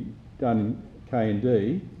be done in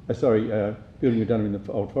K&D. Building will be done in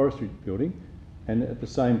the old forestry building, and at the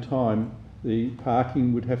same time, the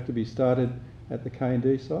parking would have to be started at the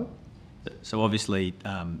K&D site. So obviously,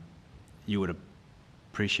 you would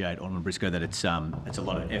appreciate, Alderman Briscoe, that it's a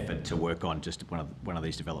lot of effort to work on just one of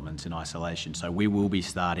these developments in isolation. So we will be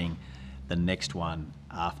starting the next one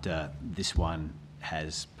after this one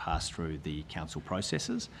has passed through the council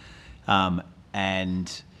processes,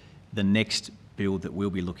 and the next build that we'll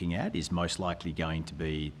be looking at is most likely going to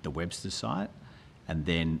be the Webster site, and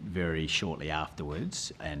then very shortly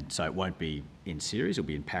afterwards, and so it won't be in series, it'll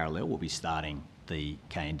be in parallel, we'll be starting the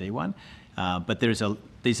K&D one. But these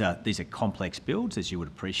are complex builds, as you would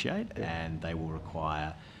appreciate, and they will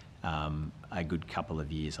require a good couple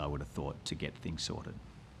of years, I would have thought, to get things sorted.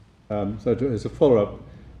 As a follow-up,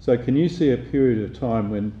 so can you see a period of time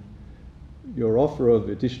when your offer of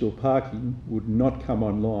additional parking would not come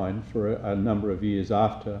online for a number of years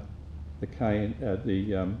after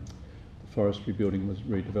the forestry building was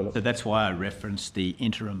redeveloped? So that's why I referenced the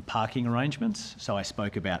interim parking arrangements. So I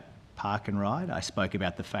spoke about park and ride. I spoke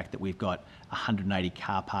about the fact that we've got 180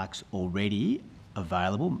 car parks already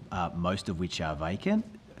available, most of which are vacant,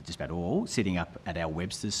 just about all, sitting up at our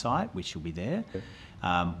Webster site, which will be there. Okay.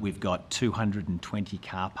 We've got 220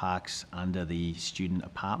 car parks under the student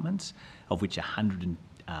apartments, of which 102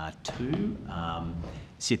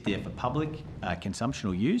 sit there for public consumption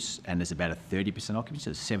or use, and there's about a 30% occupancy, so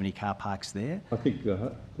there's 70 car parks there. I think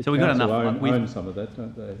the so we've got enough. Own some of that,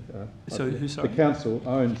 don't they? So who, sorry? The council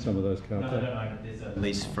owns some of those car parks. No, there's a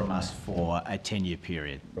lease from us for a 10-year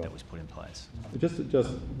period that was put in place. Just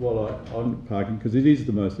while on parking, because it is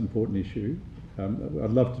the most important issue,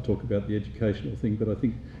 I'd love to talk about the educational thing, but I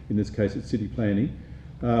think in this case it's city planning.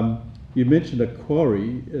 You mentioned a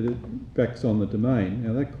quarry that backs on the domain.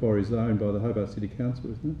 Now that quarry is owned by the Hobart City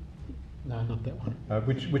Council, isn't it? No, not that one.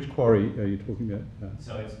 Which quarry are you talking about?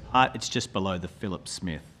 So it's just below the Philip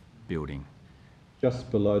Smith building.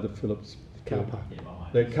 Just below the Phillips Car park.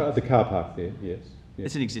 Yeah, the car park there, yes.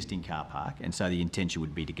 It's an existing car park, and so the intention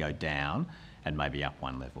would be to go down and maybe up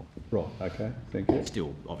one level. Right, okay, thank you.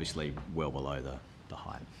 Still, obviously, well below the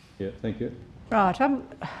height. Yeah, thank you. Right,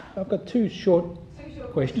 I've got two short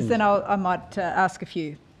questions. then I might ask a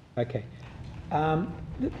few. Okay.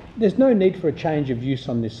 There's no need for a change of use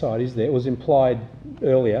on this site, is there? It was implied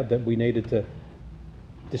earlier that we needed to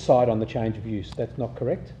decide on the change of use. That's not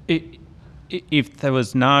correct? If there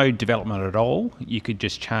was no development at all, you could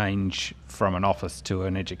just change from an office to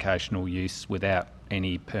an educational use without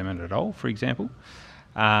any permit at all, for example.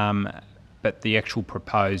 But the actual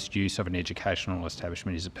proposed use of an educational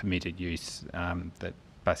establishment is a permitted use that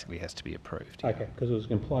basically has to be approved. Okay, because it was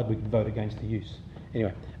implied we could vote against the use.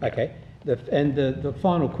 Anyway, okay. The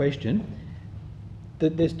final question,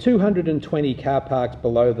 there's 220 car parks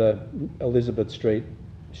below the Elizabeth Street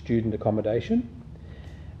student accommodation.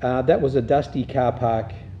 That was a dusty car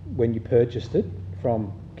park when you purchased it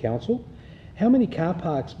from council. How many car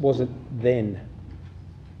parks was it then?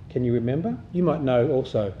 Can you remember? You might know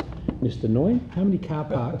also, Mr. Noy. How many car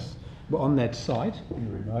parks were on that site?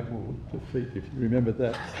 You're remarkable defeat if you remember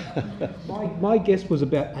that. My guess was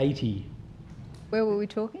about 80. Where were we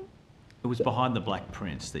talking? It was behind the Black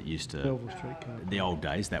Prince that used to... Melville Street car park. The old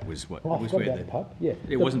days, that was what... Oh, I was forgot where about the pub, yeah.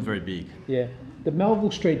 It wasn't very big. Yeah. The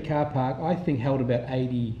Melville Street car park, I think, held about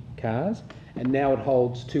 80 cars, and now it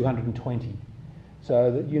holds 220.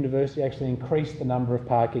 So the university actually increased the number of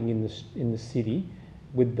parking in the city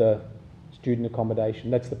with the student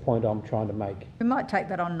accommodation. That's the point I'm trying to make. We might take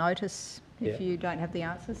that on notice if you don't have the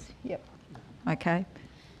answers. Yep. Okay.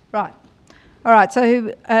 Right. All right.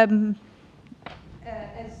 So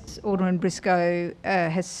as Alderman Briscoe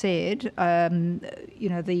has said,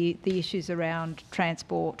 the issues around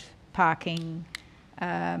transport, parking,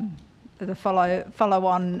 the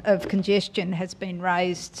follow-on of congestion has been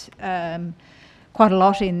raised quite a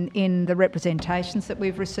lot in the representations that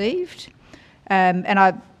we've received, and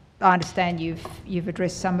I understand you've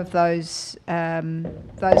addressed some of those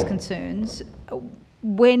concerns.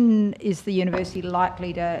 When is the university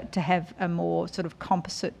likely to have a more sort of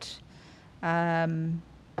composite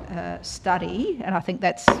study, and I think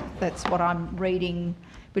that's what I'm reading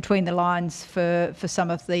between the lines for some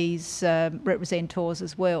of these representors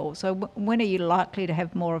as well. So when are you likely to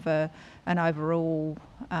have more of an overall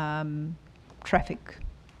traffic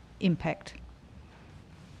impact?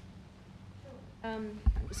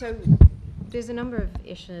 So there's a number of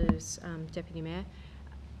issues, Deputy Mayor.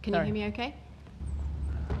 Can you hear me okay?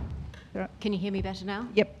 Can you hear me better now?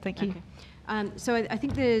 Yep, thank you. Okay. So I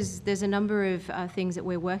think there's a number of things that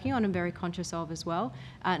we're working on and very conscious of as well,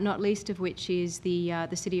 not least of which is the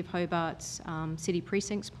City of Hobart's city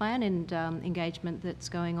precincts plan and engagement that's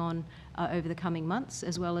going on over the coming months,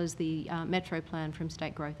 as well as the metro plan from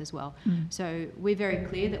State Growth as well. So we're very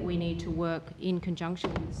clear that we need to work in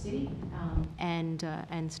conjunction with the city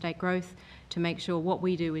and State Growth to make sure what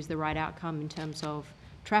we do is the right outcome in terms of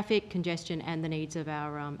traffic, congestion and the needs of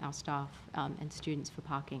our staff and students for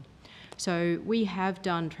parking. So we have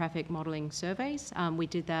done traffic modelling surveys. We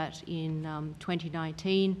did that in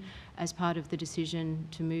 2019 as part of the decision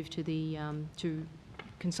to move to to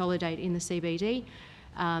consolidate in the CBD,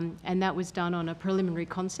 and that was done on a preliminary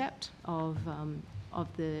concept of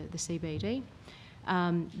the CBD.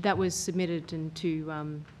 That was submitted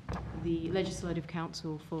into the Legislative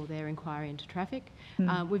Council for their inquiry into traffic.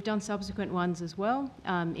 We've done subsequent ones as well,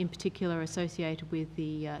 in particular associated with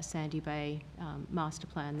the Sandy Bay master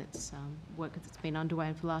plan that's work that's been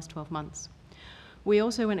underway for the last 12 months. We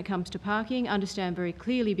also, when it comes to parking, understand very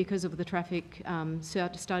clearly, because of the traffic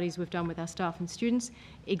studies we've done with our staff and students,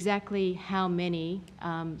 exactly how many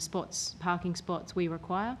parking spots we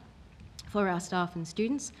require for our staff and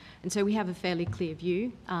students, and so we have a fairly clear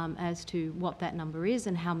view as to what that number is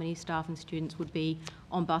and how many staff and students would be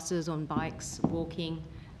on buses, on bikes, walking,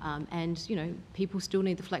 and people still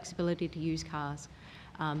need the flexibility to use cars.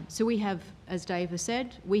 So we have, as Dave has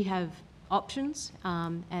said, we have options,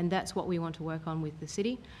 and that's what we want to work on with the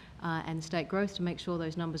city and State Growth to make sure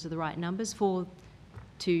those numbers are the right numbers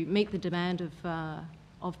to meet the demand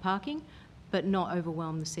of parking, but not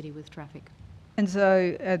overwhelm the city with traffic. And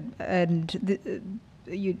so,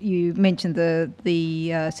 you mentioned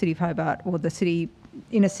the City of Hobart, or the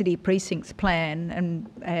inner city precincts plan,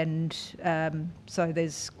 and so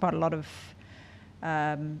there's quite a lot of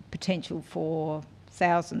potential for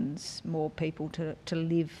thousands more people to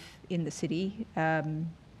live in the city,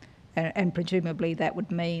 and presumably that would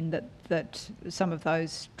mean that some of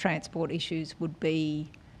those transport issues would be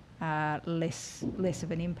less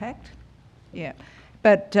of an impact. Yeah.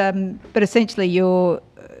 But essentially,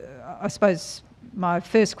 I suppose my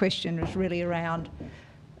first question was really around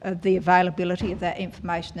the availability of that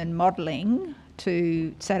information and modelling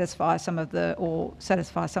to satisfy some of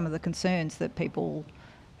the concerns that people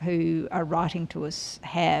who are writing to us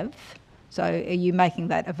have. So, are you making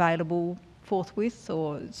that available forthwith,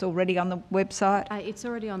 or it's already on the website? It's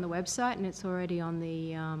already on the website, and it's already on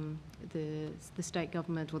the state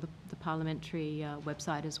government or the parliamentary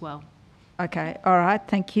website as well. Okay, all right,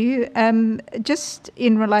 thank you. Just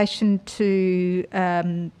in relation to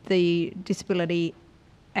the disability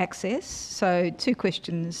access, so two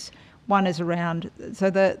questions. One is around, so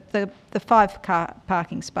the 5 car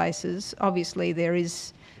parking spaces, obviously there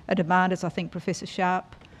is a demand, as I think Professor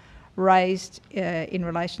Sharp raised, in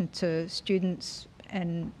relation to students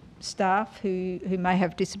and staff who may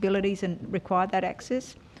have disabilities and require that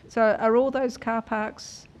access. So are all those car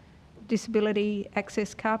parks disability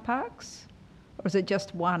access car parks, or is it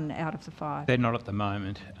just 1 out of the 5? They're not at the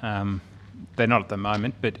moment. They're not at the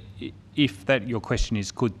moment, but if that your question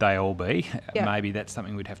is, could they all be? Yeah. Maybe that's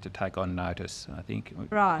something we'd have to take on notice. I think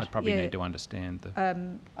Right, I'd probably yeah. need to understand the.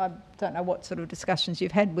 I don't know what sort of discussions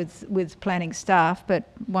you've had with planning staff, but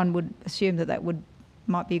one would assume that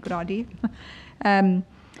might be a good idea. And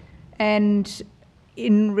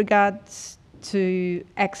in regards to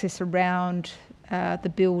access around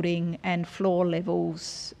the building and floor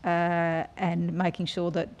levels, and making sure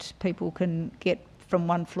that people can get from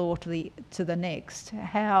one floor to the next,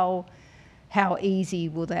 how easy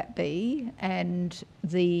will that be? And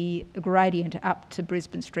the gradient up to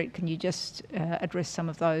Brisbane Street, can you just address some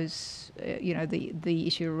of those? The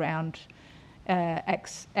issue around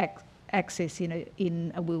access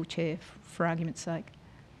in a wheelchair, for argument's sake.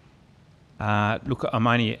 Look, I'm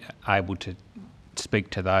only able to speak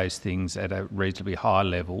to those things at a reasonably high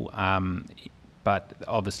level, but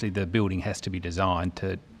obviously the building has to be designed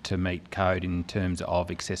to meet code in terms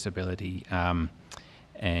of accessibility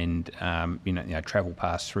and travel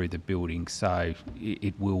paths through the building, so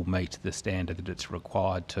it will meet the standard that it's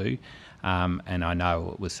required to, and I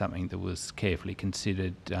know it was something that was carefully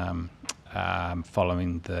considered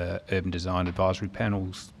following the Urban Design Advisory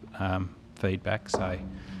Panel's feedback, so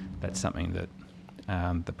that's something that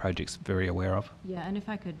the project's very aware of. Yeah, and if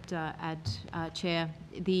I could add, Chair,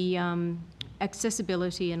 the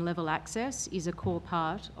accessibility and level access is a core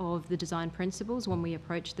part of the design principles when we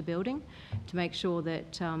approach the building, to make sure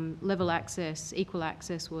that level access, equal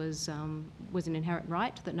access was an inherent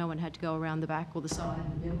right, that no one had to go around the back or the side of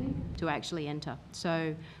the building to actually enter.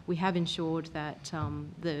 So we have ensured that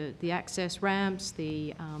the access ramps,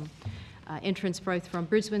 the entrance both from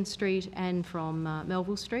Brisbane Street and from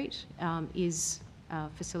Melville Street is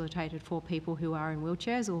facilitated for people who are in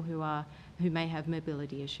wheelchairs or who may have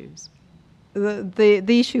mobility issues. The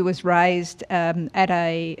issue was raised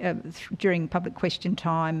during public question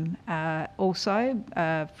time also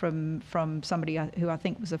from somebody who I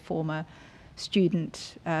think was a former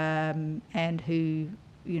student and who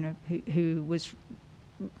was.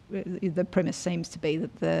 The premise seems to be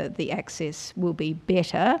that the access will be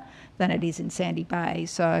better than it is in Sandy Bay,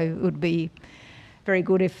 so it would be very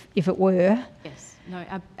good if it were. Yes, no,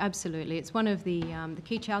 absolutely. It's one of the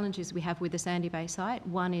key challenges we have with the Sandy Bay site.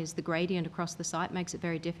 One is the gradient across the site makes it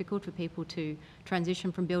very difficult for people to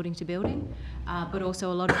transition from building to building, but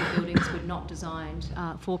also a lot of the buildings were not designed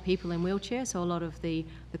for people in wheelchairs, so a lot of the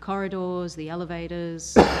corridors, the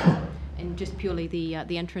elevators, and just purely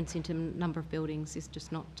the entrance into a number of buildings is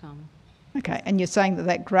just not... Okay, and you're saying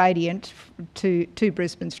that gradient to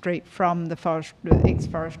Brisbane Street from the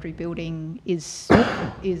ex-forestry building is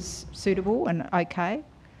suitable and okay?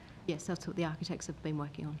 Yes, that's what the architects have been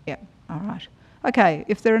working on. Yeah, all right. Okay,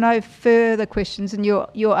 if there are no further questions, and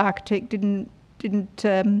your architect didn't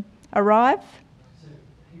arrive? So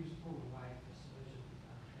he was pulled away for solution.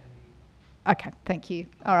 Okay, thank you.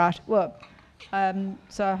 All right, well,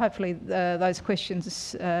 so hopefully those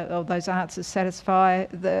questions or those answers satisfy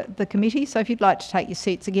the committee. So if you'd like to take your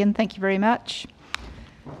seats again, thank you very much.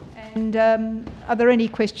 And are there any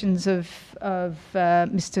questions of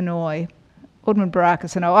Mr. Noy? Alderman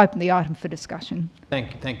Barakis, and I'll open the item for discussion.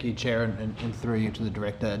 Thank you, Chair, and through you to the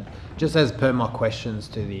Director. Just as per my questions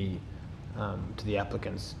to the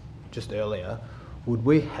applicants just earlier, would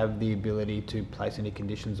we have the ability to place any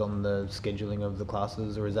conditions on the scheduling of the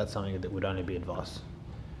classes, or is that something that would only be advice?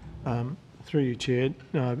 Through you, Chair,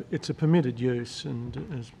 it's a permitted use,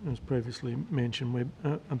 and as previously mentioned, we're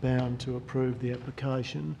bound to approve the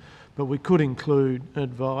application, but we could include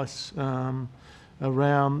advice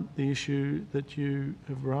around the issue that you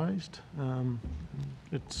have raised.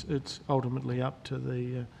 It's ultimately up to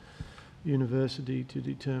the university to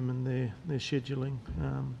determine their scheduling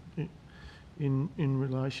in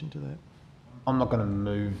relation to that. I'm not going to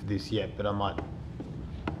move this yet, but I might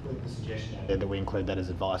put the suggestion out there that we include that as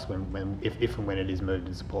advice if and when it is moved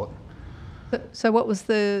in support. So what was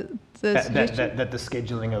the suggestion? That the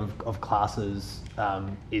scheduling of classes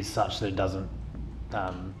is such that it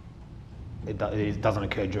doesn't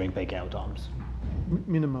occur during peak hour times.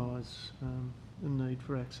 Minimise the need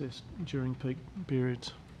for access during peak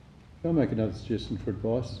periods. Can I make another suggestion for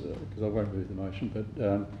advice? Because I won't move the motion, but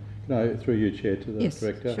can I, through you, Chair, to the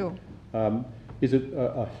Director? Yes, sure.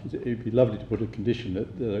 It'd be lovely to put a condition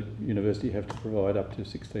that the university have to provide up to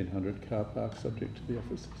 1,600 car parks subject to the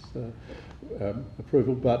office's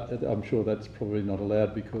approval, but I'm sure that's probably not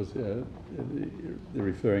allowed because they're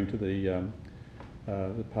referring to the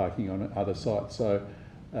parking on other sites. So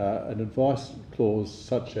an advice clause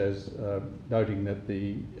such as noting that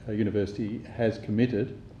the university has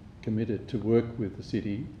committed to work with the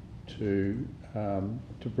city to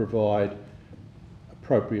provide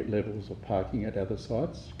appropriate levels of parking at other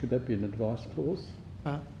sites. Could that be an advice clause?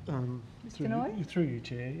 Through you,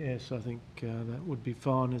 Chair, yes, I think that would be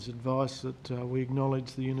fine as advice, that we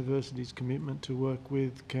acknowledge the university's commitment to work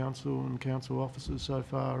with council and council officers so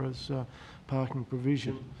far as parking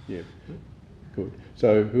provision. Yeah, good.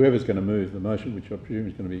 So whoever's going to move the motion, which I presume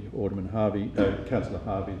is going to be Alderman Harvey, Councillor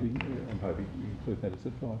Harvey, I'm hoping you include that as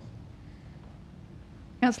advice.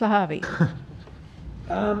 Councillor Harvey.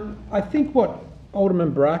 I think what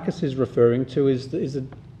Alderman Barakis is referring to is a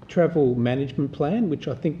travel management plan, which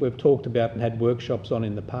I think we've talked about and had workshops on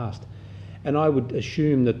in the past. And I would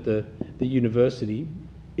assume that the university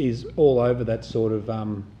is all over that sort of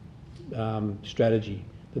strategy,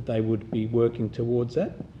 that they would be working towards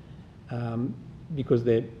that, because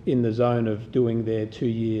they're in the zone of doing their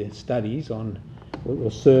 2-year studies on,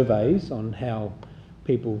 or surveys on how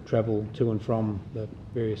people travel to and from the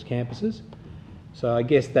various campuses. So I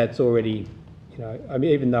guess that's already, I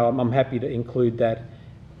mean, even though I'm happy to include that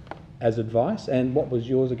as advice. And what was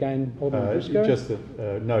yours again, Alderman Briscoe? Just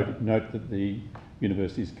that, note that the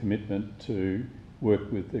university's commitment to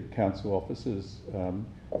work with the council officers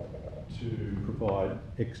to provide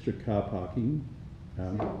extra car parking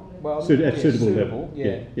Well, suitable level. suitable,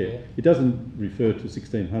 yeah. It doesn't refer to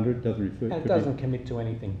 1600. It doesn't refer. And it doesn't commit to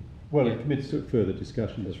anything. Well, it commits to further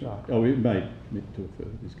discussion. That's right. Oh, it may commit to a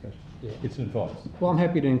further discussion. Yeah. It's an advice. Well, I'm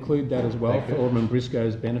happy to include that as well for Alderman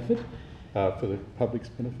Briscoe's benefit. For the public's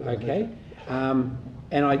benefit. Okay.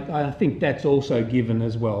 And I think that's also given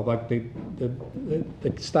as well. Like the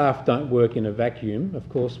staff don't work in a vacuum. Of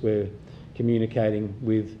course, we're communicating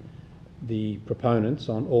with the proponents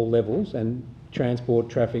on all levels, and transport,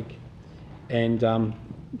 traffic and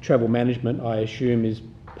travel management, I assume, is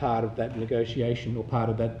part of that negotiation or part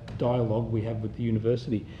of that dialogue we have with the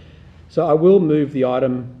university. So I will move the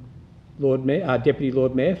item, Lord Mayor, Deputy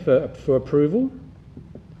Lord Mayor, for approval.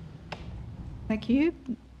 Thank you.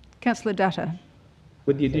 Councillor Dutta.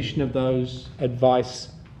 With the addition of those advice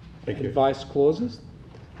clauses.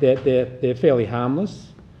 They're fairly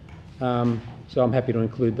harmless, so I'm happy to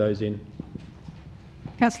include those in.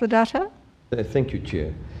 Councillor Dutta. Thank you,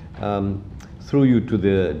 Chair. Through you to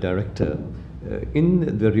the Director,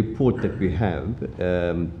 in the report that we have,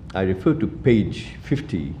 I refer to page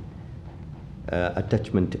 50,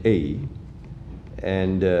 attachment A,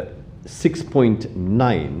 and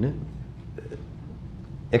 6.9,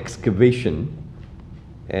 excavation,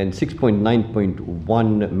 and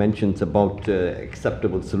 6.9.1 mentions about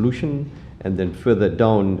acceptable solution, and then further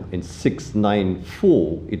down in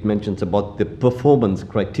 6.9.4 it mentions about the performance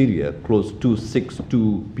criteria, clause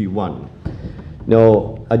 2.6.2 P1.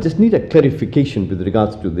 Now, I just need a clarification with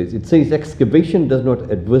regards to this. It says excavation does not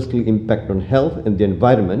adversely impact on health and the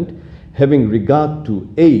environment, having regard to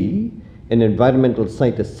A, an environmental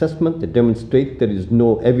site assessment that demonstrates there is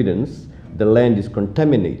no evidence the land is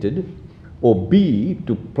contaminated, or B,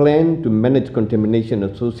 to plan to manage contamination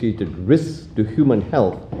associated risks to human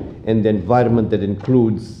health and the environment that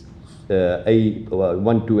includes A,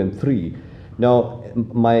 1, 2 and 3. Now,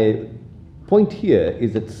 my point here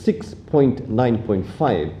is at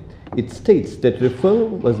 6.9.5, it states that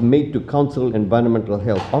referral was made to Council Environmental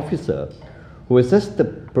Health Officer who assessed the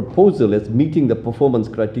proposal as meeting the performance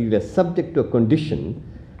criteria subject to a condition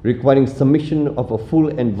requiring submission of a full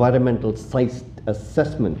environmental site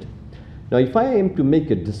assessment. Now, if I am to make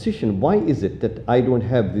a decision, why is it that I don't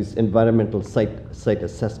have this environmental site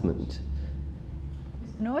assessment?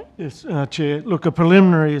 Mr. Noy? Yes, Chair. Look, a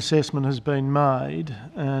preliminary assessment has been made,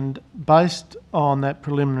 and based on that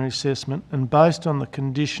preliminary assessment and based on the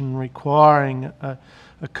condition requiring a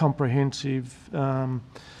comprehensive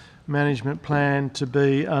management plan to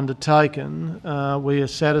be undertaken, we are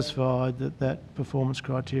satisfied that that performance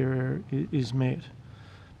criteria is met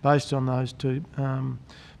based on those two,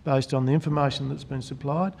 based on the information that's been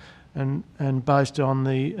supplied and based on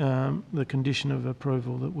the condition of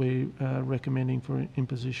approval that we're recommending for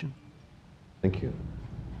imposition. Thank you.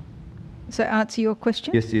 Does that answer your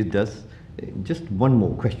question? Yes, it does. Just one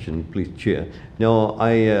more question, please, Chair. Now,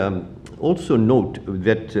 I also note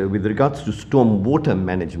that with regards to storm water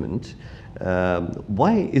management,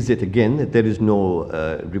 why is it again that there is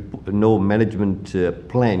no management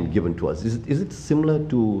plan given to us? Is it similar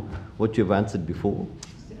to what you've answered before?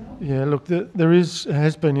 Yeah, look, there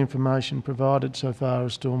has been information provided so far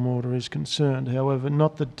as stormwater is concerned. However,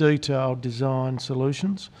 not the detailed design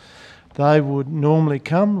solutions. They would normally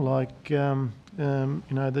come like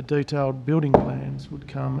the detailed building plans would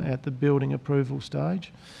come at the building approval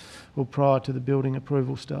stage or prior to the building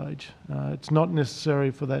approval stage. It's not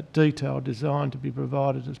necessary for that detailed design to be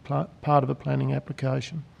provided as part of a planning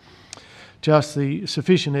application. Just the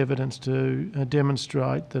sufficient evidence to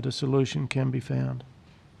demonstrate that a solution can be found.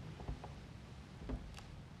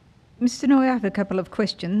 Mr. Noy, I have a couple of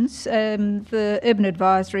questions. The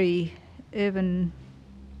Urban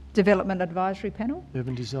Development Advisory Panel?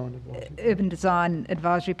 Urban Design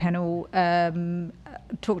Advisory Panel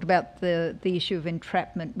talked about the issue of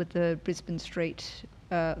entrapment with the Brisbane Street,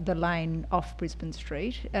 the lane off Brisbane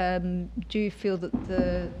Street. Do you feel that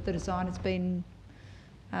the design has been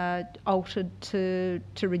altered to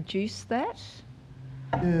reduce that?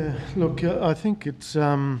 Yeah, look, I think it's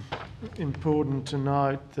important to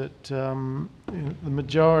note that the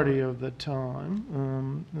majority of the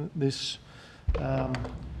time this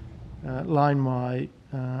laneway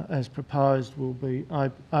as proposed will be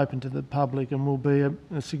open to the public and will be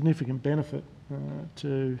a significant benefit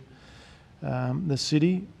to the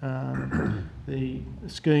city. The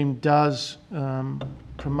scheme does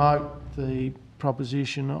promote the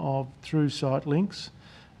proposition of through site links,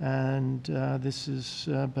 and this is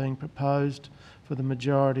being proposed for the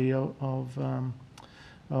majority of the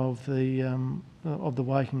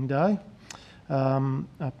waking day,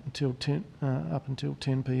 up until 10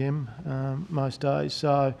 p.m. Most days.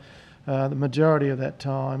 So the majority of that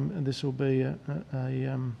time, and this will be a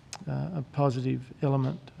positive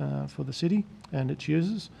element for the city and its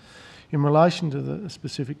users. In relation to the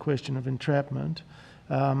specific question of entrapment,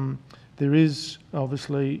 there is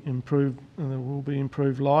obviously there will be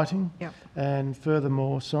improved lighting, Yep. and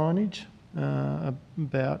furthermore signage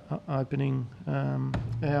about opening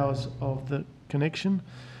hours of the connection.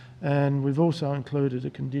 And we've also included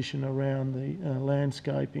a condition around the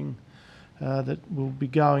landscaping that will be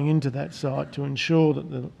going into that site to ensure that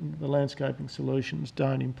the landscaping solutions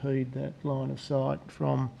don't impede that line of sight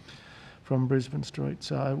from Brisbane Street.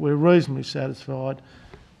 So we're reasonably satisfied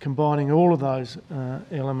combining all of those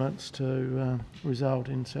elements to result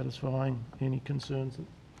in satisfying any concerns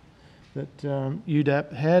that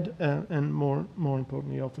UDAP had and more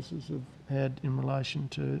importantly officers have had in relation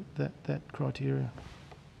to that criteria.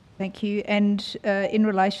 Thank you. And in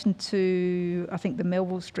relation to, I think, the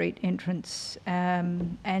Melville Street entrance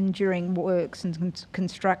and during works and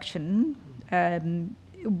construction,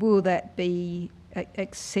 will that be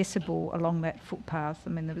accessible along that footpath? I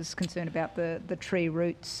mean, there was concern about the tree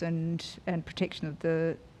roots and protection of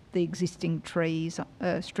the existing trees,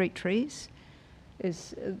 street trees.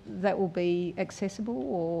 That will be accessible,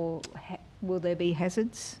 or will there be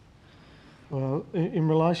hazards? Well, in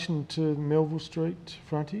relation to Melville Street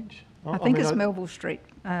frontage, I think it's Melville Street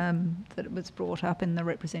that it was brought up in the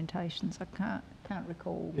representations. I can't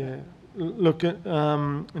recall. Yeah, look,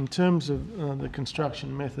 in terms of the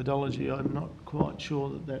construction methodology, I'm not quite sure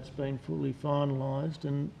that that's been fully finalised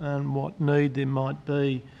and what need there might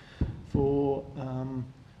be for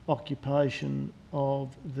occupation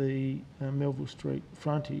of the Melville Street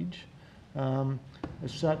frontage.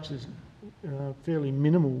 As such, as fairly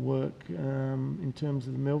minimal work in terms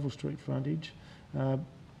of the Melville Street frontage.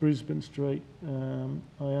 Brisbane Street,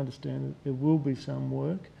 I understand that there will be some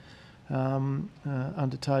work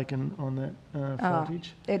undertaken on that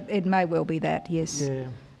frontage. It may well be that, yes.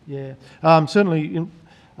 Yeah. Certainly,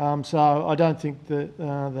 so I don't think that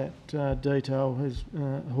that detail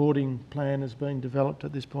hoarding plan has been developed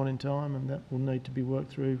at this point in time, and that will need to be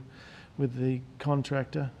worked through with the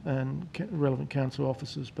contractor and relevant council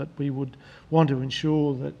officers, but we would want to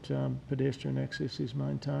ensure that pedestrian access is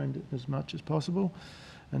maintained as much as possible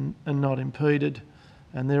and not impeded,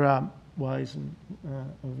 and there are ways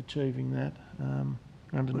of achieving that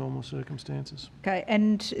under normal circumstances. Okay,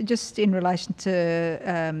 and just in relation to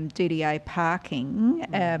DDA parking,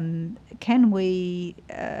 can we,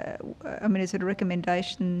 I mean, is it a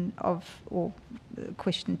recommendation of, or a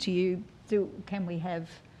question to you, can we have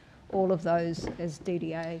all of those as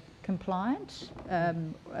DDA compliant,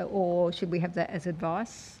 or should we have that as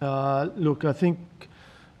advice? Look, I think,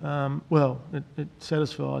 well, it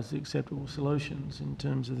satisfies the acceptable solutions in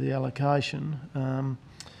terms of the allocation,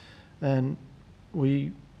 and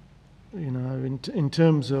we, you know, in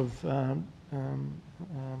terms of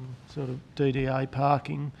sort of DDA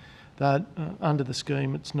parking, that under the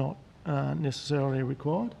scheme it's not necessarily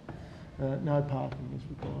required. No parking is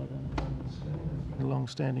required under the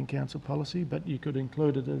long-standing council policy, but you could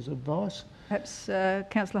include it as advice. Perhaps,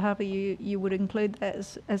 Councillor Harper, you would include that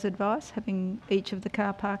as advice, having each of the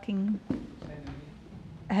car parking,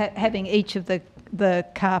 having each of the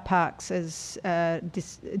car parks as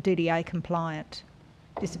DDA compliant,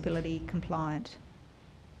 disability compliant,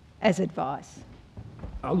 as advice.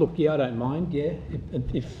 Oh, look, yeah, I don't mind. Yeah,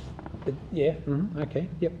 okay,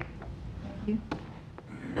 yep. Thank you.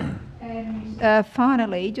 And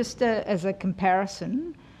finally, just as a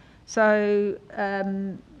comparison, so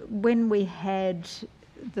when we had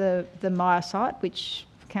the Myer site, which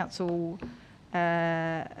council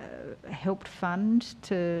helped fund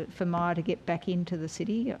for Myer to get back into the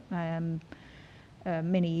city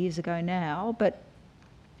many years ago now, but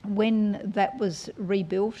when that was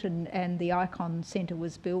rebuilt and the Icon Centre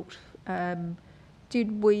was built,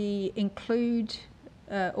 did we include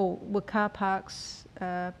or were car parks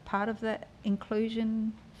part of that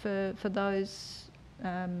inclusion for those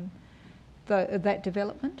that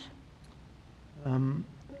development?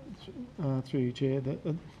 Through you, Chair.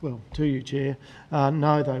 Well, to you, Chair.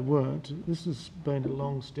 No, they weren't. This has been a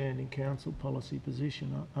long-standing council policy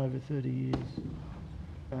position over 30 years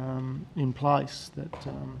in place that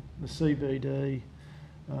the CBD,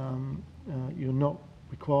 you're not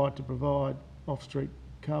required to provide off-street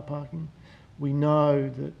car parking. We know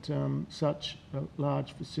that such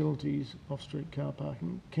large facilities, off-street car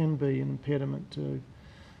parking, can be an impediment to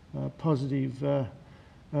positive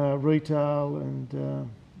retail and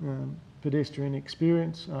pedestrian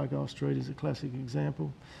experience. Argyle Street is a classic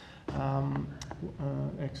example.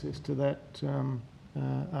 Access to that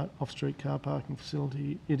off-street car parking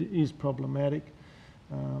facility, it is problematic.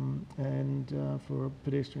 and for a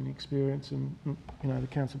pedestrian experience. And the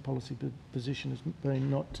council policy position has been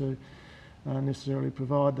not to necessarily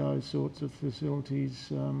provide those sorts of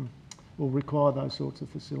facilities or require those sorts of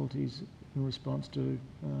facilities in response to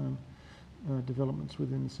developments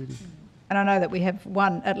within the city. And I know that we have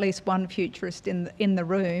at least one futurist in the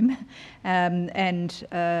room, and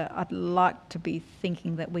I'd like to be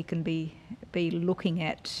thinking that we can be looking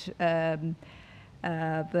at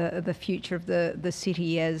the future of the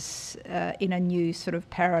city as in a new sort of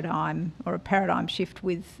paradigm, or a paradigm shift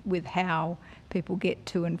with how people get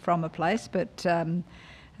to and from a place. But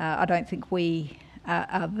I don't think we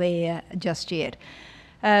are there just yet.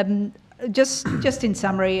 Just in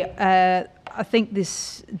summary, I think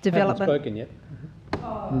this development... I haven't spoken yet.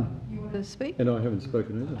 Oh, you want to speak? And I haven't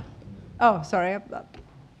spoken either. Oh, sorry.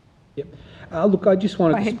 Yep. Look, I just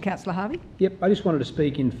wanted... Go ahead, Councillor Harvey. Yep, I just wanted to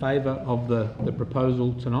speak in favour of the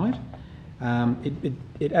proposal tonight.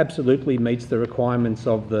 It absolutely meets the requirements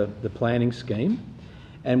of the planning scheme,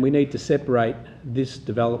 and we need to separate this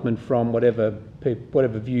development from whatever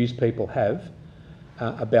views people have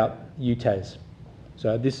about UTAS.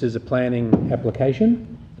 So this is a planning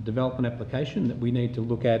application, a development application that we need to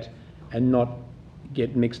look at and not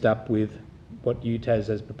get mixed up with what UTAS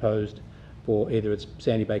has proposed for either its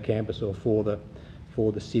Sandy Bay campus or for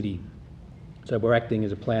the city. So we're acting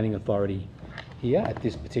as a planning authority here at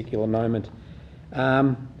this particular moment.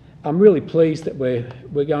 I'm really pleased that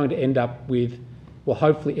we're going to end up with, will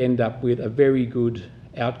hopefully end up with a very good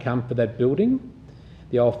outcome for that building,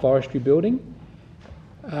 the old forestry building.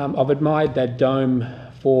 I've admired that dome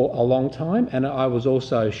for a long time, and I was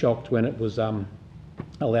also shocked when it was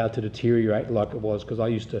allowed to deteriorate like it was, because I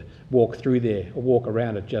used to walk through there or walk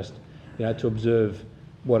around it just to observe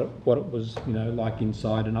what it was like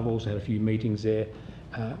inside, and I've also had a few meetings there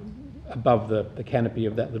above the canopy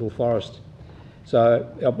of that little forest. So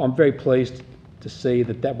I'm very pleased to see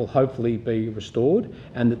that will hopefully be restored,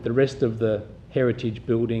 and that the rest of the heritage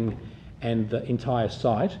building and the entire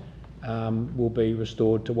site will be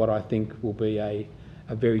restored to what I think will be a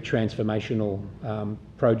very transformational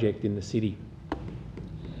project in the city.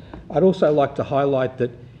 I'd also like to highlight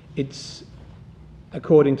that it's,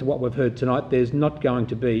 according to what we've heard tonight, there's not going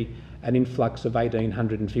to be an influx of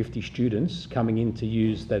 1,850 students coming in to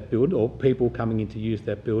use that building, or people coming in to use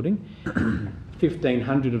that building.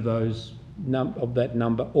 1,500 of that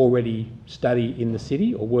number already study in the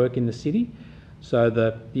city or work in the city. So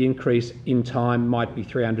the increase in time might be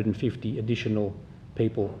 350 additional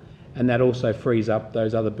people, and that also frees up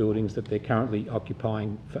those other buildings that they're currently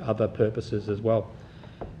occupying for other purposes as well.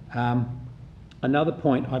 Another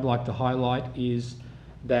point I'd like to highlight is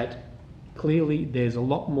that clearly there's a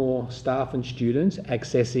lot more staff and students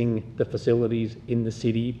accessing the facilities in the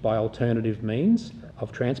city by alternative means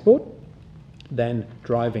of transport than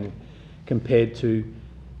driving, compared to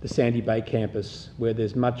the Sandy Bay campus, where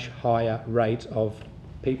there's much higher rate of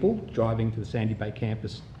people driving to the Sandy Bay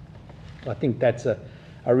campus. I think that's a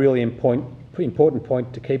really important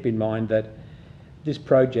point to keep in mind, that this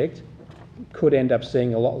project could end up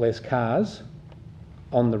seeing a lot less cars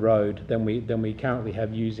on the road than we currently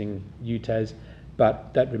have using UTAS,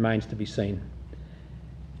 but that remains to be seen.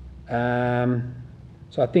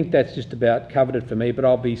 So I think that's just about covered it for me, but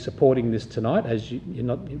I'll be supporting this tonight, as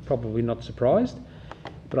you're probably not surprised.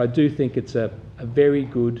 But I do think it's a very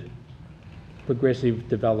good progressive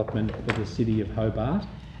development for the city of Hobart,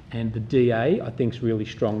 and the DA I think is really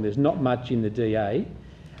strong. There's not much in the DA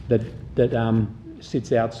that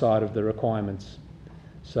sits outside of the requirements.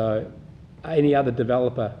 So any other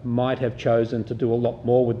developer might have chosen to do a lot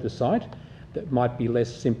more with the site that might be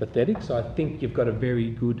less sympathetic. So I think you've got a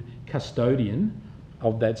very good custodian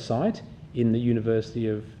of that site in the University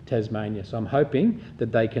of Tasmania. So I'm hoping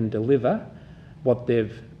that they can deliver what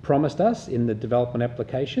they've promised us in the development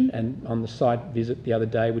application and on the site visit the other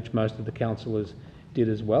day, which most of the councillors did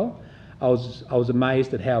as well. I was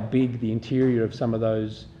amazed at how big the interior of some of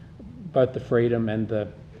those, both the Freedom and the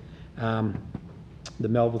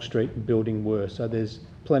Melville Street building were. So there's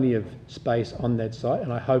plenty of space on that site,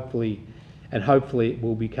 and hopefully it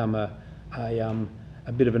will become a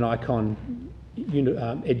bit of an icon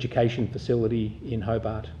education facility in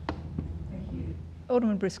Hobart. Thank you.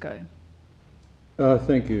 Alderman Briscoe.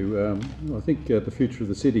 Thank you. I think the future of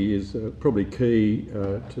the city is probably key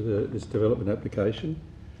to this development application.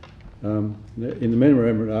 In the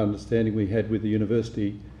memorandum of understanding we had with the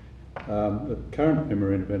university, the current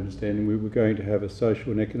memorandum of understanding, we were going to have a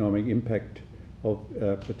social and economic impact of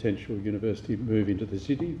potential university move into the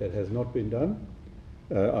city. That has not been done.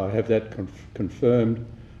 I have that confirmed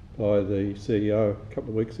by the CEO a couple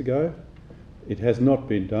of weeks ago. It has not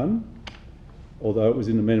been done. although it was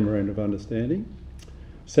in the memorandum of understanding.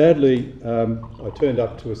 Sadly, I turned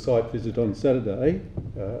up to a site visit on Saturday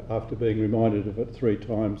after being reminded of it 3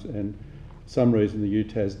 times, and for some reason the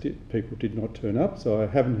UTAS people did not turn up, so I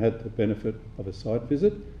haven't had the benefit of a site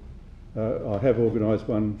visit. I have organised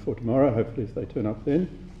one for tomorrow. Hopefully if they turn up then,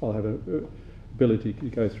 I'll have an ability to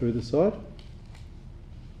go through the site.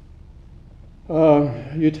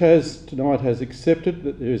 UTAS tonight has accepted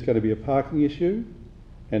that there is going to be a parking issue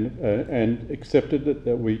and accepted that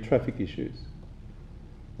there will be traffic issues.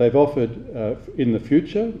 They've offered in the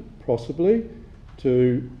future, possibly,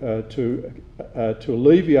 to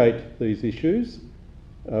alleviate these issues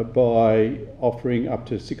by offering up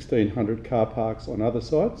to 1,600 car parks on other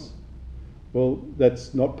sites. Well,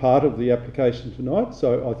 that's not part of the application tonight,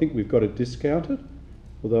 so I think we've got to discount it,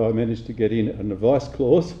 although I managed to get in an advice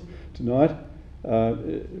clause tonight.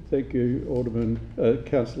 Thank you,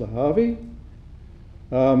 Councillor Harvey.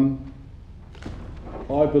 I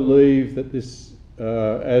believe that this,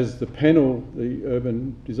 as the panel, the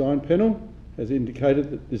urban design panel, has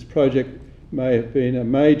indicated, that this project may have been a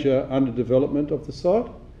major underdevelopment of the site.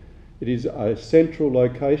 It is a central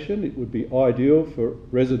location. It would be ideal for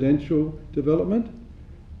residential development.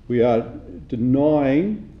 We are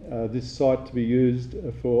denying this site to be used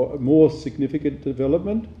for a more significant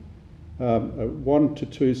development, a 1 to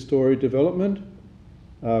 2 storey development,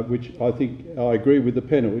 which I think I agree with the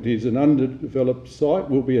panel. It is an underdeveloped site,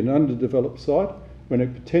 will be an underdeveloped site when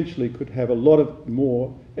it potentially could have a lot of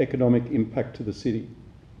more economic impact to the city.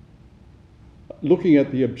 Looking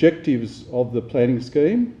at the objectives of the planning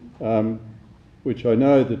scheme, which I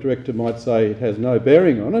know the director might say it has no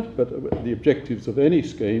bearing on it, but the objectives of any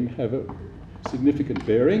scheme have a significant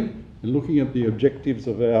bearing. And looking at the objectives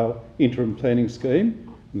of our interim planning scheme,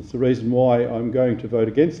 and it's the reason why I'm going to vote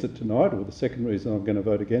against it tonight, or the second reason I'm going to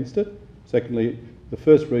vote against it. Secondly, the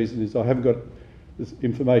first reason is I haven't got this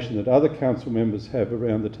information that other council members have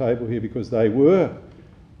around the table here, because they were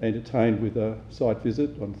entertained with a site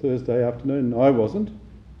visit on Thursday afternoon, and I wasn't.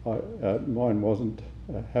 Mine wasn't.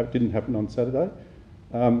 Didn't happen on Saturday.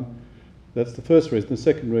 That's the first reason. The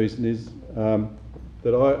second reason is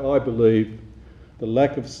that I believe the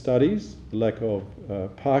lack of studies, the lack of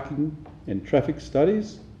parking and traffic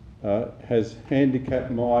studies has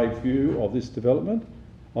handicapped my view of this development.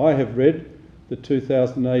 I have read the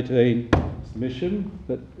 2018 submission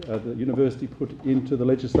that the university put into the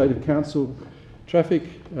Legislative Council Traffic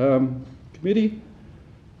Committee,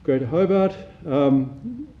 Greater Hobart.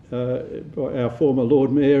 Our former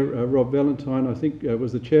Lord Mayor, Rob Valentine, I think,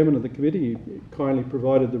 was the chairman of the committee. He kindly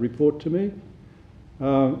provided the report to me.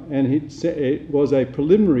 And it was a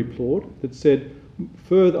preliminary report that said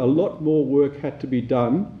further a lot more work had to be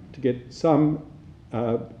done to get some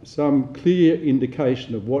clear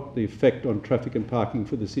indication of what the effect on traffic and parking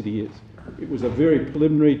for the city is. It was a very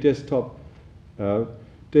preliminary desktop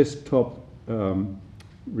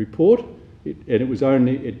report.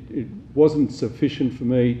 It wasn't sufficient for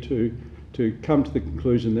me to come to the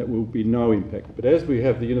conclusion that there will be no impact. But as we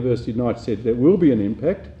have the University tonight said, there will be an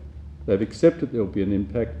impact. They've accepted there will be an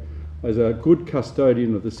impact. As a good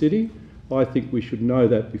custodian of the city, I think we should know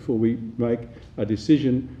that before we make a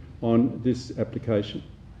decision on this application.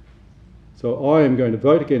 So I am going to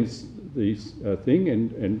vote against this thing,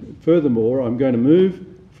 and furthermore, I'm going to move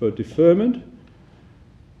for deferment,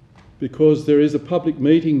 because there is a public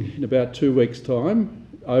meeting in about 2 weeks' time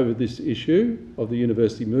over this issue of the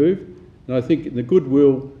university move. And I think in the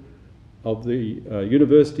goodwill of the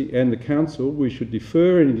university and the council, we should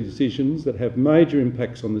defer any decisions that have major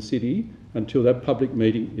impacts on the city until that public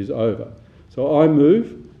meeting is over. So I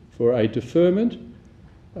move for a deferment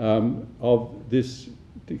of this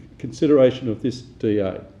consideration of this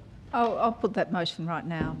DA. I'll put that motion right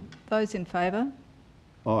now. Those in favour?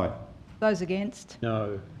 Aye. Those against?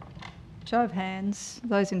 No. Show of hands.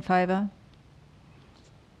 Those in favour?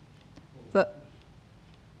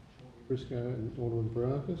 Briscoe and Alderman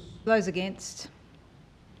Barakis. Those against?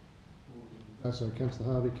 So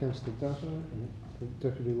Councillor Harvey, Councillor Dutto and the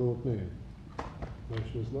Deputy Lord Mayor.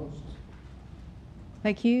 Motion is lost.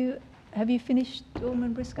 Thank you. Have you finished,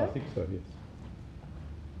 Alderman Briscoe? I think so, yes.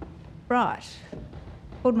 Right.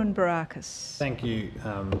 Alderman Barakis. Thank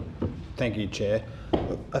you, Chair.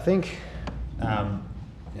 I think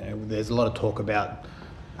there's a lot of talk about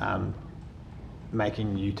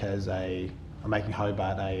making making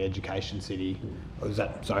Hobart a education city,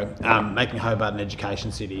 making Hobart an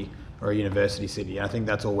education city or a university city. And I think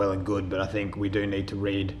that's all well and good, but I think we do need to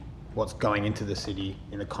read what's going into the city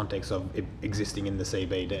in the context of it existing in the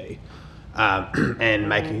CBD, and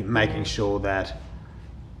making sure that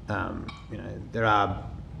there are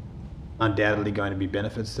undoubtedly going to be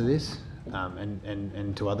benefits to this.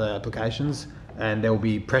 and to other applications, and there will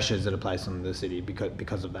be pressures that are placed on the city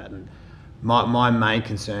because of that. And my main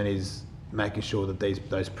concern is making sure that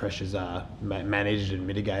those pressures are managed and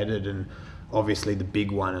mitigated, and obviously the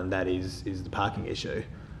big one, and that is the parking issue.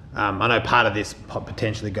 I know part of this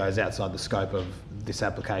potentially goes outside the scope of this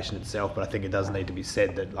application itself, but I think it does need to be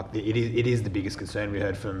said that it is the biggest concern. We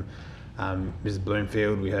heard from Mrs.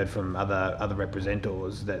 Bloomfield, we heard from other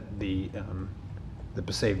representatives that the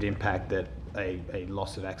perceived impact that a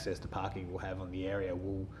loss of access to parking will have on the area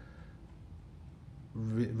will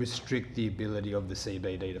restrict the ability of the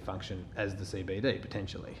CBD to function as the CBD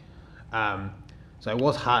potentially. So it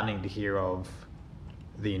was heartening to hear of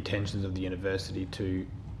the intentions of the university to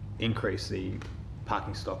increase the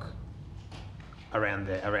parking stock around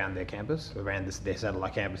their campus, around their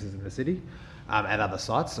satellite campuses in the city, at other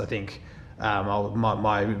sites. I think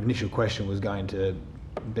my initial question was going to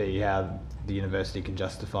be how the university can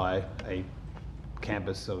justify a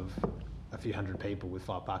campus of a few hundred people with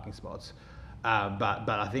 5 parking spots. But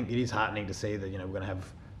I think it is heartening to see that we're going to have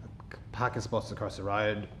parking spots across the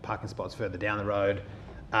road, parking spots further down the road,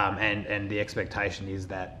 and the expectation is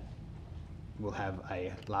that we'll have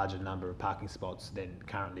a larger number of parking spots than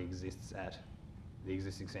currently exists at the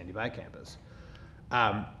existing Sandy Bay campus.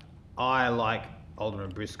 I, like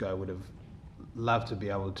Alderman Briscoe, would have loved to be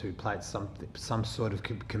able to place some sort of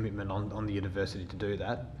commitment on the university to do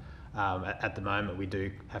that. At the moment, we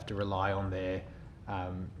do have to rely on their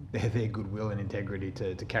goodwill and integrity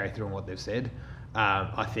to carry through on what they've said.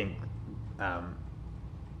 I think,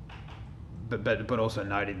 but also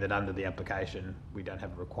noting that under the application, we don't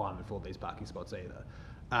have a requirement for these parking spots either.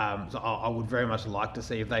 So I would very much like to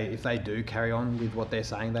see if they do carry on with what they're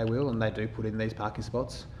saying they will, and they do put in these parking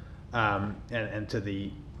spots, and to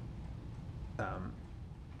the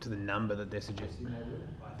number that they're suggesting they will.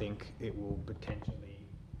 I think it will potentially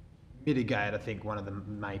mitigate, I think, one of the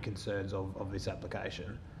main concerns of this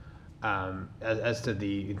application. As to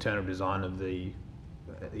the internal design of the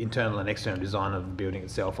internal and external design of the building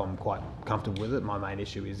itself, I'm quite comfortable with it. My main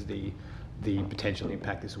issue is the potential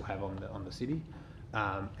impact this will have on the city,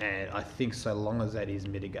 and I think so long as that is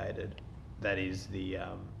mitigated, that is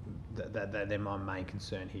then my main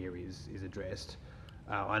concern here is addressed.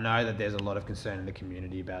 I know that there's a lot of concern in the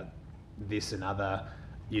community about this and other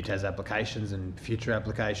UTAS applications and future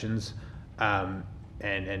applications, and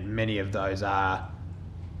many of those are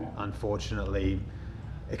unfortunately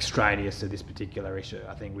extraneous to this particular issue.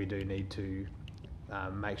 I think we do need to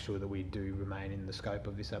make sure that we do remain in the scope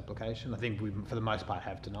of this application. I think we, for the most part,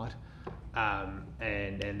 have tonight,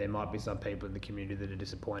 and there might be some people in the community that are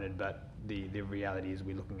disappointed, but the reality is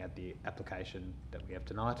we're looking at the application that we have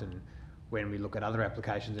tonight, and when we look at other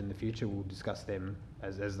applications in the future, we'll discuss them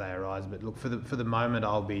as they arise. But look, for the moment,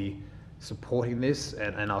 I'll be supporting this,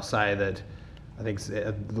 and I'll say that I think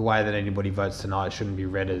the way that anybody votes tonight shouldn't be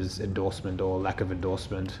read as endorsement or lack of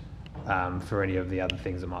endorsement for any of the other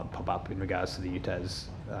things that might pop up in regards to the UTAS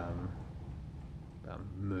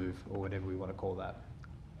move, or whatever we want to call that.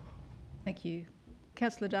 Thank you.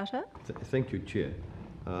 Councillor Dutta. Thank you, Chair.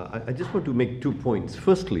 I just want to make 2 points.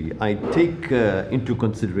 Firstly, I take into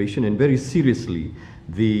consideration and very seriously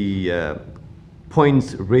the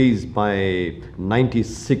points raised by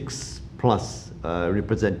 96 plus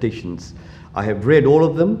representations. I have read all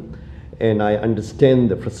of them, and I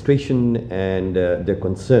understand the frustration and their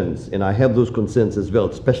concerns, and I have those concerns as well,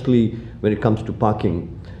 especially when it comes to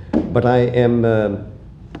parking. But I am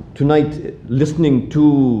tonight listening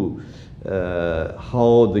to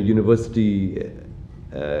how the university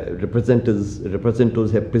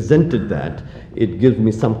representatives have presented that. It gives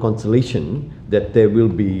me some consolation that there will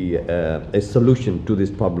be a solution to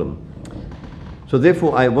this problem. So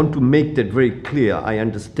therefore, I want to make that very clear. I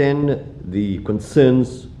understand the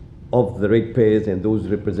concerns of the ratepayers and those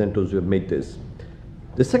representatives who have made this.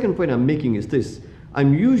 The second point I'm making is this.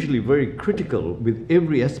 I'm usually very critical with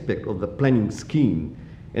every aspect of the planning scheme.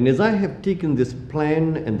 And as I have taken this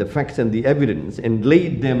plan and the facts and the evidence and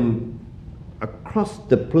laid them across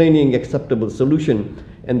the planning acceptable solution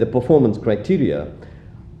and the performance criteria,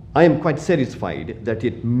 I am quite satisfied that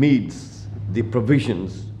it meets the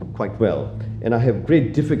provisions quite well. And I have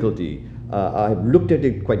great difficulty. I have looked at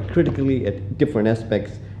it quite critically at different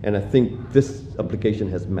aspects, and I think this application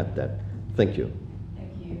has met that. Thank you.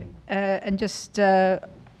 Thank you. And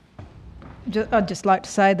I'd just like to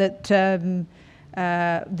say that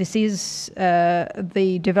this is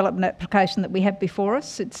the development application that we have before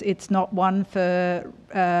us. It's not one for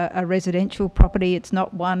a residential property. It's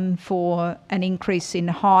not one for an increase in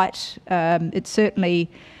height. It's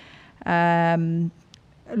certainly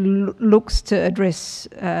looks to address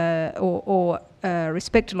or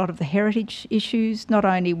respect a lot of the heritage issues, not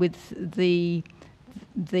only with the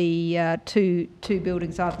two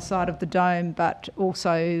buildings either side of the dome, but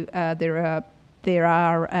also there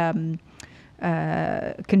are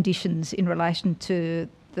conditions in relation to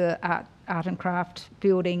the art and craft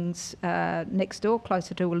buildings next door,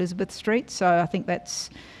 closer to Elizabeth Street. So I think that's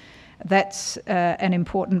an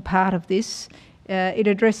important part of this. It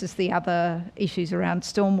addresses the other issues around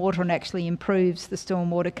stormwater and actually improves the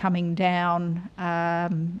stormwater coming down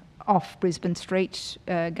off Brisbane Street,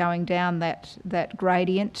 going down that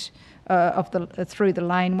gradient through the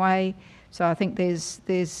laneway. So I think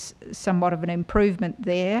there's somewhat of an improvement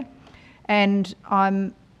there, and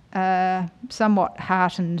I'm somewhat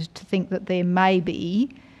heartened to think that there may be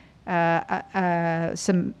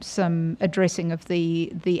some addressing of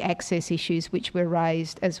the access issues which were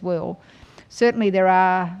raised as well. Certainly there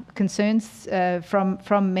are concerns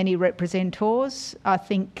from many representors. I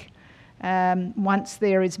think once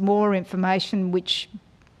there is more information which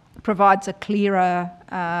provides a clearer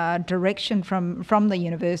direction from the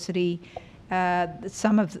university,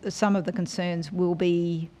 some of the concerns will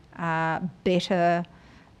be better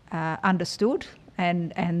understood,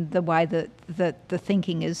 and the way that the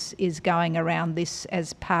thinking is going around this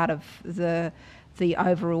as part of the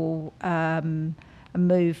overall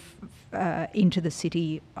move into the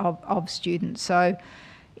city of students. So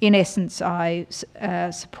in essence, I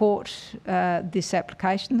support this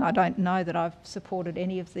application. I don't know that I've supported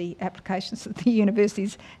any of the applications that the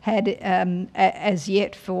university's had as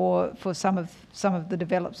yet for some of the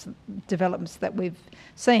developments that we've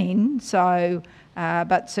seen. So,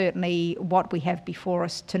 but certainly what we have before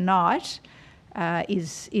us tonight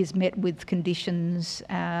is met with conditions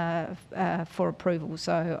for approval.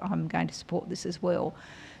 So I'm going to support this as well.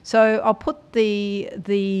 So I'll put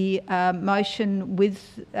the motion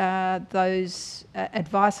with those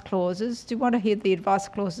advice clauses. Do you want to hear the advice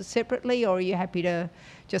clauses separately, or are you happy to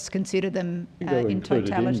just consider them in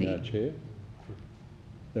totality? Chair.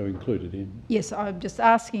 They were included in. Yes, I'm just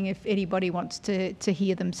asking if anybody wants to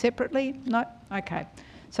hear them separately. No? Okay.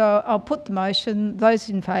 So I'll put the motion. Those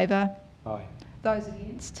in favour? Aye. Those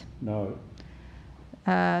against? No.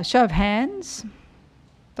 Show of hands.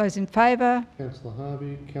 Those in favour? Councillor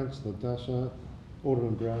Harvey, Councillor Dusser,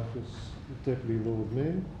 Alderman Brafus, Deputy Lord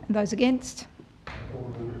Mayor. And those against?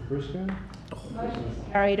 Alderman Briscoe.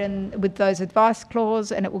 Carried and with those advice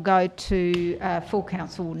clause, and it will go to full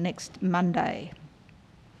council next Monday.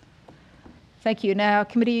 Thank you. Now,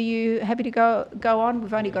 committee, are you happy to go on?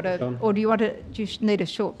 We've only got or do you need a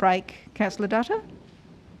short break, Councillor Dutta?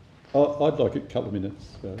 I'd like a couple of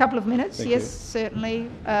minutes. Couple of minutes, Thank yes, you. certainly.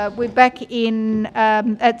 We're back in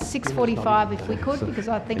at 6:45 if we could, because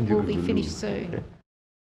I think we'll be finished soon.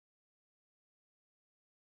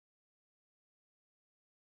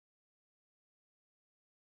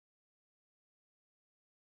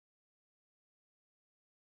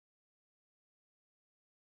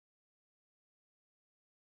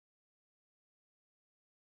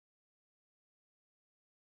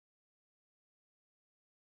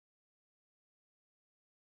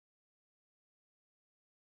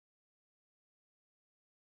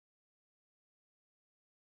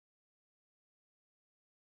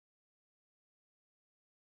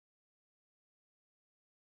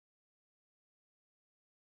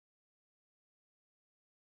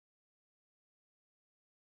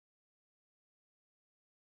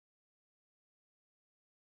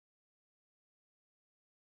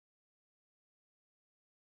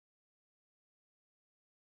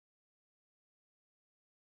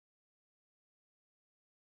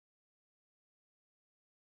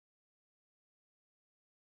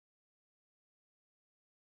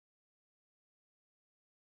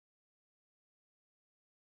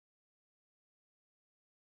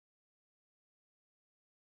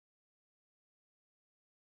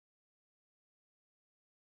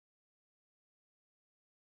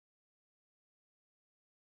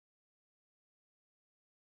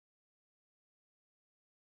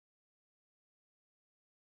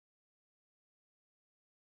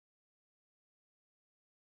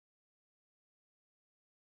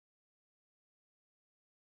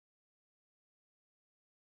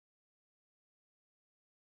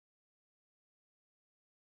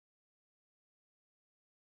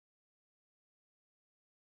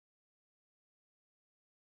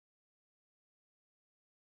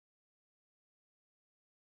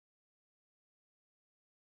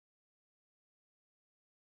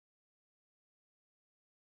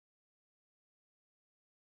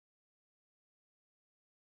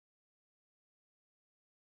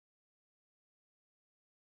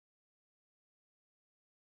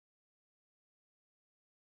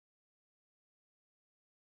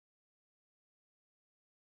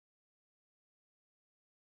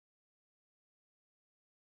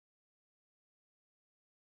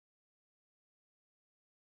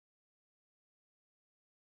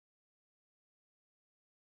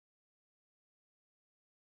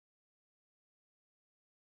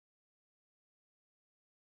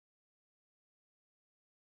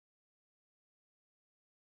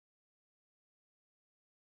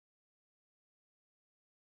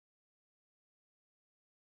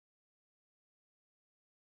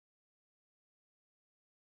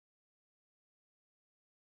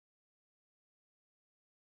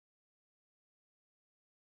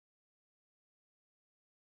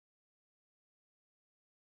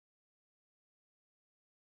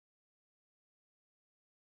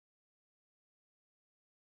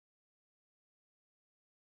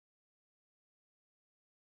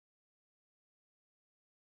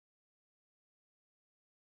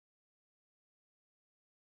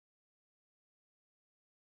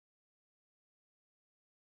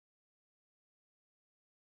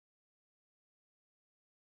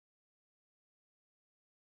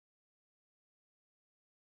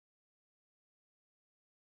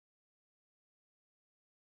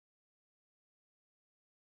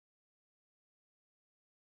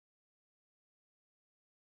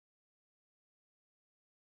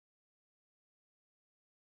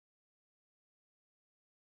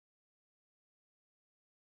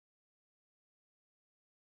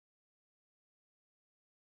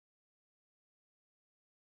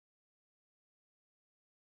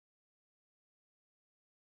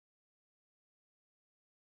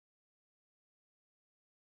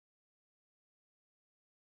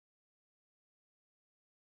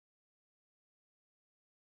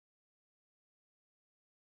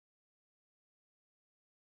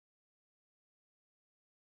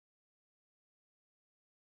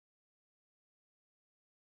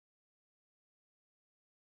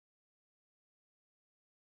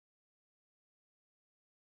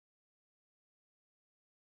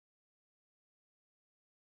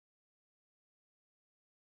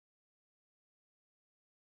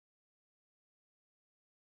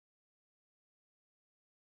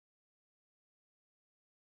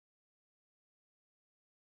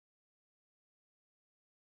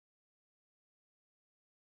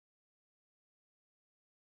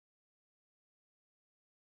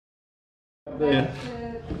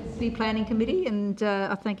 City Planning Committee, and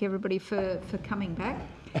I thank everybody for coming back.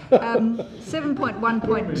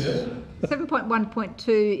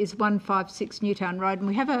 7.1.2 is 156 Newtown Road, and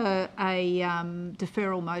we have a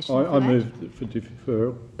deferral motion for I that. move for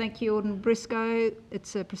deferral. Thank you, Alderman Briscoe.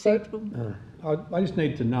 It's a procedural. I just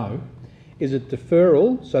need to know, is it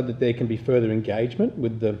deferral so that there can be further engagement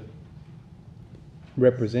with the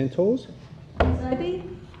representors? Zoe?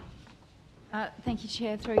 Thank you,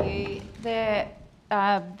 Chair, through you. The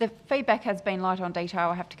feedback has been light on detail,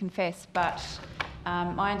 I have to confess, but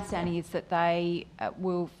my understanding is that they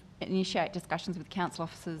will initiate discussions with council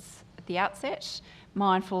officers at the outset,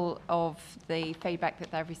 mindful of the feedback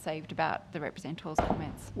that they've received about the representors'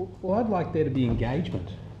 comments. Well, I'd like there to be engagement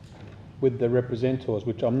with the representors,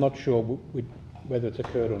 which I'm not sure whether it's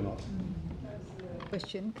occurred or not.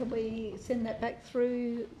 Question. Can we send that back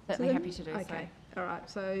through? Certainly happy to do so. Okay. All right.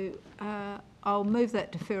 So I'll move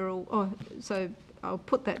that deferral. So I'll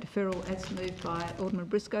put that deferral as moved by Alderman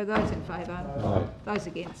Briscoe. Those in favour? Aye. Those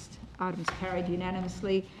against? Items carried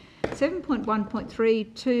unanimously.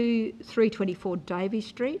 7.1.3 to 324 Davey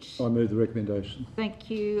Street. I move the recommendation. Thank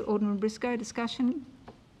you, Alderman Briscoe. Discussion.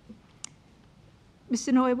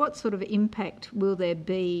 Mr. Noy, what sort of impact will there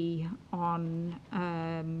be on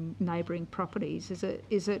neighbouring properties? Is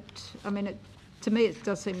it? I mean, to me, it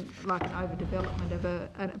does seem like an overdevelopment of a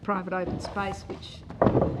private open space, which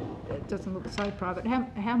it doesn't look so private.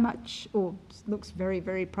 How much, or looks very,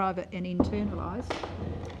 very private and internalised?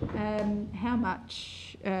 How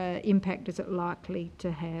much impact is it likely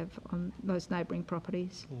to have on those neighbouring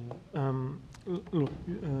properties? Look,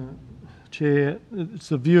 Chair, it's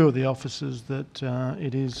the view of the officers that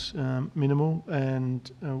it is minimal and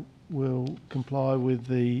will comply with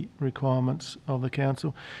the requirements of the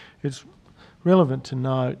council. It's relevant to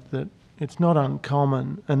note that it's not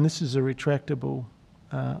uncommon, and this is a retractable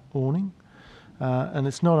awning, and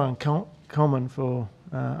it's not uncommon for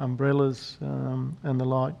umbrellas and the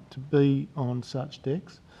like to be on such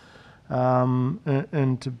decks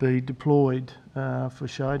and to be deployed for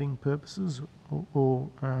shading purposes or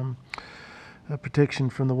protection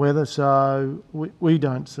from the weather. So we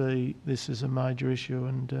don't see this as a major issue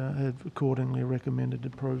and have accordingly recommended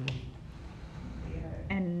approval.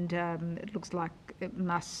 And it looks like it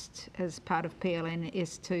must, as part of PLN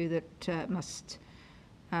S2, that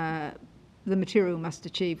the material must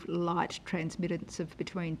achieve light transmittance of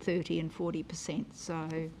between 30 and 40%.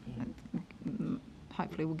 So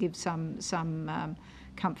hopefully will give some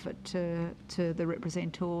comfort to the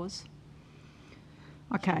representors.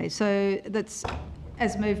 Okay, so that's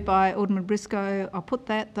as moved by Alderman Briscoe. I'll put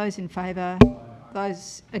that. Those in favour?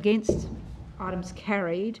 Those against? Items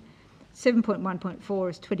carried. 7.1.4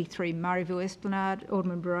 is 23 Murrayville Esplanade.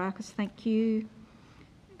 Alderman Barakis, thank you.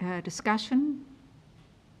 Discussion?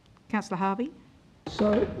 Councillor Harvey?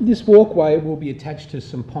 So this walkway will be attached to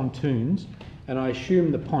some pontoons, and I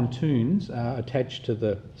assume the pontoons are attached to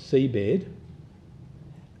the seabed.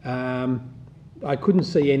 I couldn't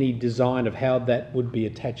see any design of how that would be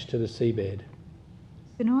attached to the seabed.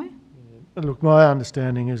 Benoit? Look, my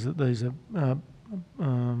understanding is that these are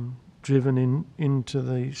driven into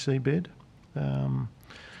the seabed,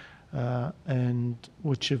 and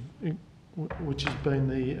which has been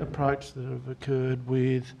the approach that have occurred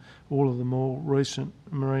with all of the more recent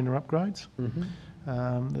marina upgrades.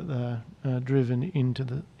 That they're driven into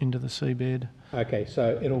the seabed. Okay,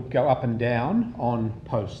 so it'll go up and down on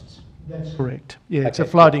posts. That's correct. Yeah, it's Okay.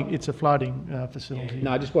 a floating facility.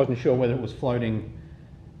 No, I just wasn't sure whether it was floating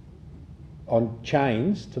on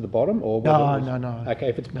chains to the bottom or whether it was... No. Okay,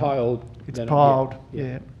 if it's piled... It's then piled,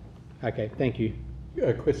 yeah. Okay, thank you.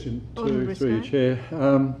 A question Alderman through you, Chair.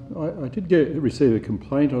 I did receive a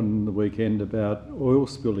complaint on the weekend about oil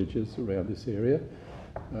spillages around this area.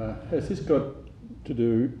 Has this got to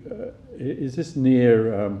do... is this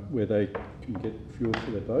near where they can get fuel for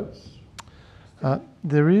their boats?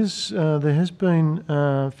 There has been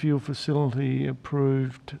a fuel facility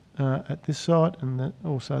approved at this site and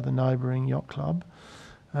also the neighbouring yacht club,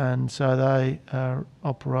 and so they are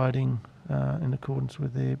operating in accordance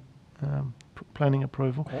with their planning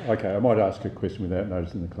approval. Okay, I might ask a question without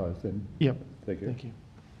noticing the close then. Yep. Thank you. Thank you.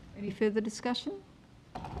 Any further discussion?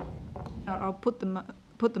 I'll put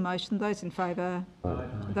the motion. Those in favour?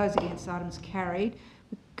 Those against? Items carried.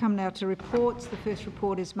 We come now to reports. The first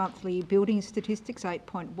report is monthly building statistics,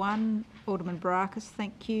 8.1. Alderman Barakis,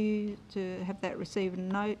 thank you to have that received and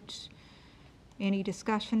note. Any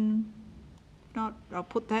discussion? If not, I'll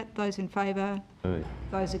put that. Those in favour? Aye.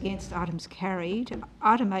 Those against? Items carried.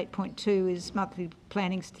 Item 8.2 is monthly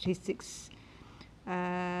planning statistics,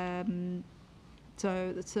 7.1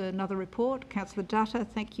 So that's another report. Councillor Dutta,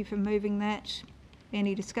 thank you for moving that.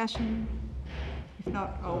 Any discussion? If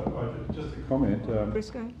not, I'll... Just a comment.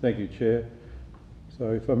 Briscoe? Thank you, Chair.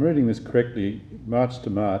 So if I'm reading this correctly, March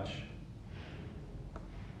to March,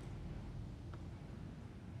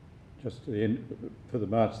 just the end, for the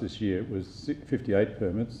March this year, it was 58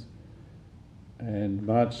 permits, and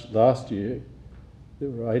March last year there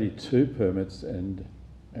were 82 permits, and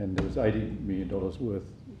there was $80 million worth,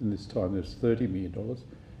 and this time there's $30 million.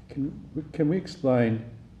 Can we explain?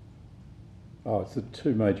 Oh, it's the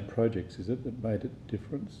two major projects, is it, that made a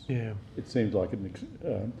difference? Yeah. It seems like an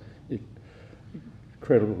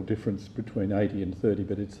incredible difference between 80 and 30,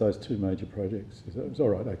 but it's those two major projects. It's all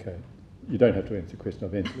right, okay. You don't have to answer the question,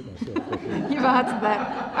 I've answered it myself. You've answered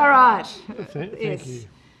that. All right. Thank you.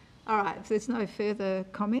 All right, if there's no further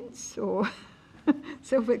comments or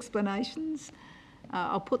self-explanations,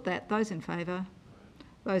 I'll put that. Those in favour.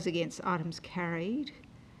 Those against, items carried.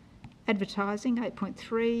 Advertising,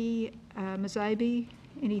 8.3. Ms Aby,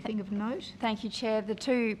 anything of note? Thank you, Chair. The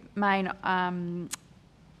two main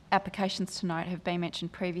applications to note have been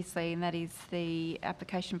mentioned previously, and that is the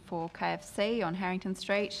application for KFC on Harrington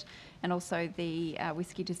Street and also the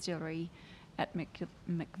whisky distillery at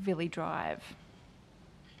McVilly Drive.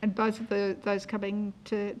 And both of those coming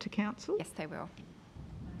to council? Yes, they will.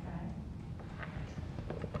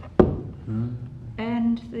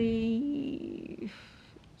 And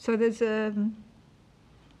so there's the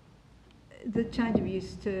change of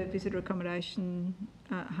use to visitor accommodation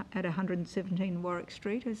at 117 Warwick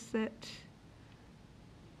Street. Is that?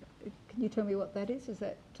 Can you tell me what that is? Is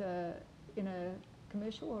that in a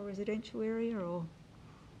commercial or residential area, or?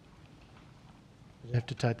 You have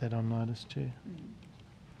to take that on notice, Chair.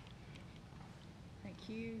 Thank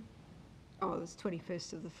you. Oh, it's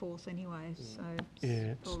 21st of the 4th anyway, so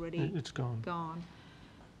yeah, it's already it's gone. Gone.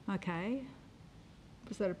 Okay.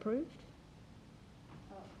 Was that approved?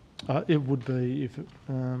 It would be if it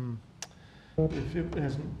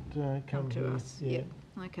hasn't come to us. Yeah. Yep.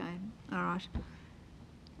 Okay. All right.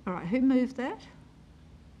 All right. Who moved that?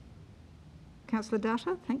 Councillor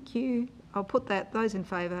Dutta. Thank you. I'll put that. Those in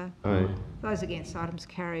favour. Aye. Those against. Items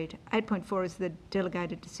carried. 8.4 is the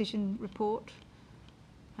delegated decision report.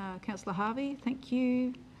 Councillor Harvey. Thank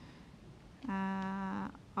you.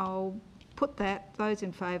 I'll put that. Those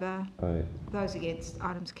in favour. Aye. Those against.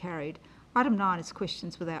 Items carried. Item 9 is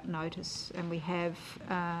questions without notice, and we have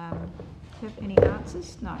any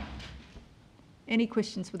answers? No. Any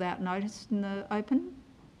questions without notice in the open?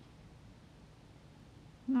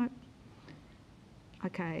 No.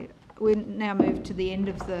 Okay. We now move to the end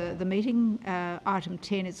of the meeting. Item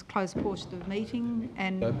 10 is closed portion of the meeting,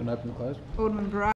 and Open, close. Alderman Barratt.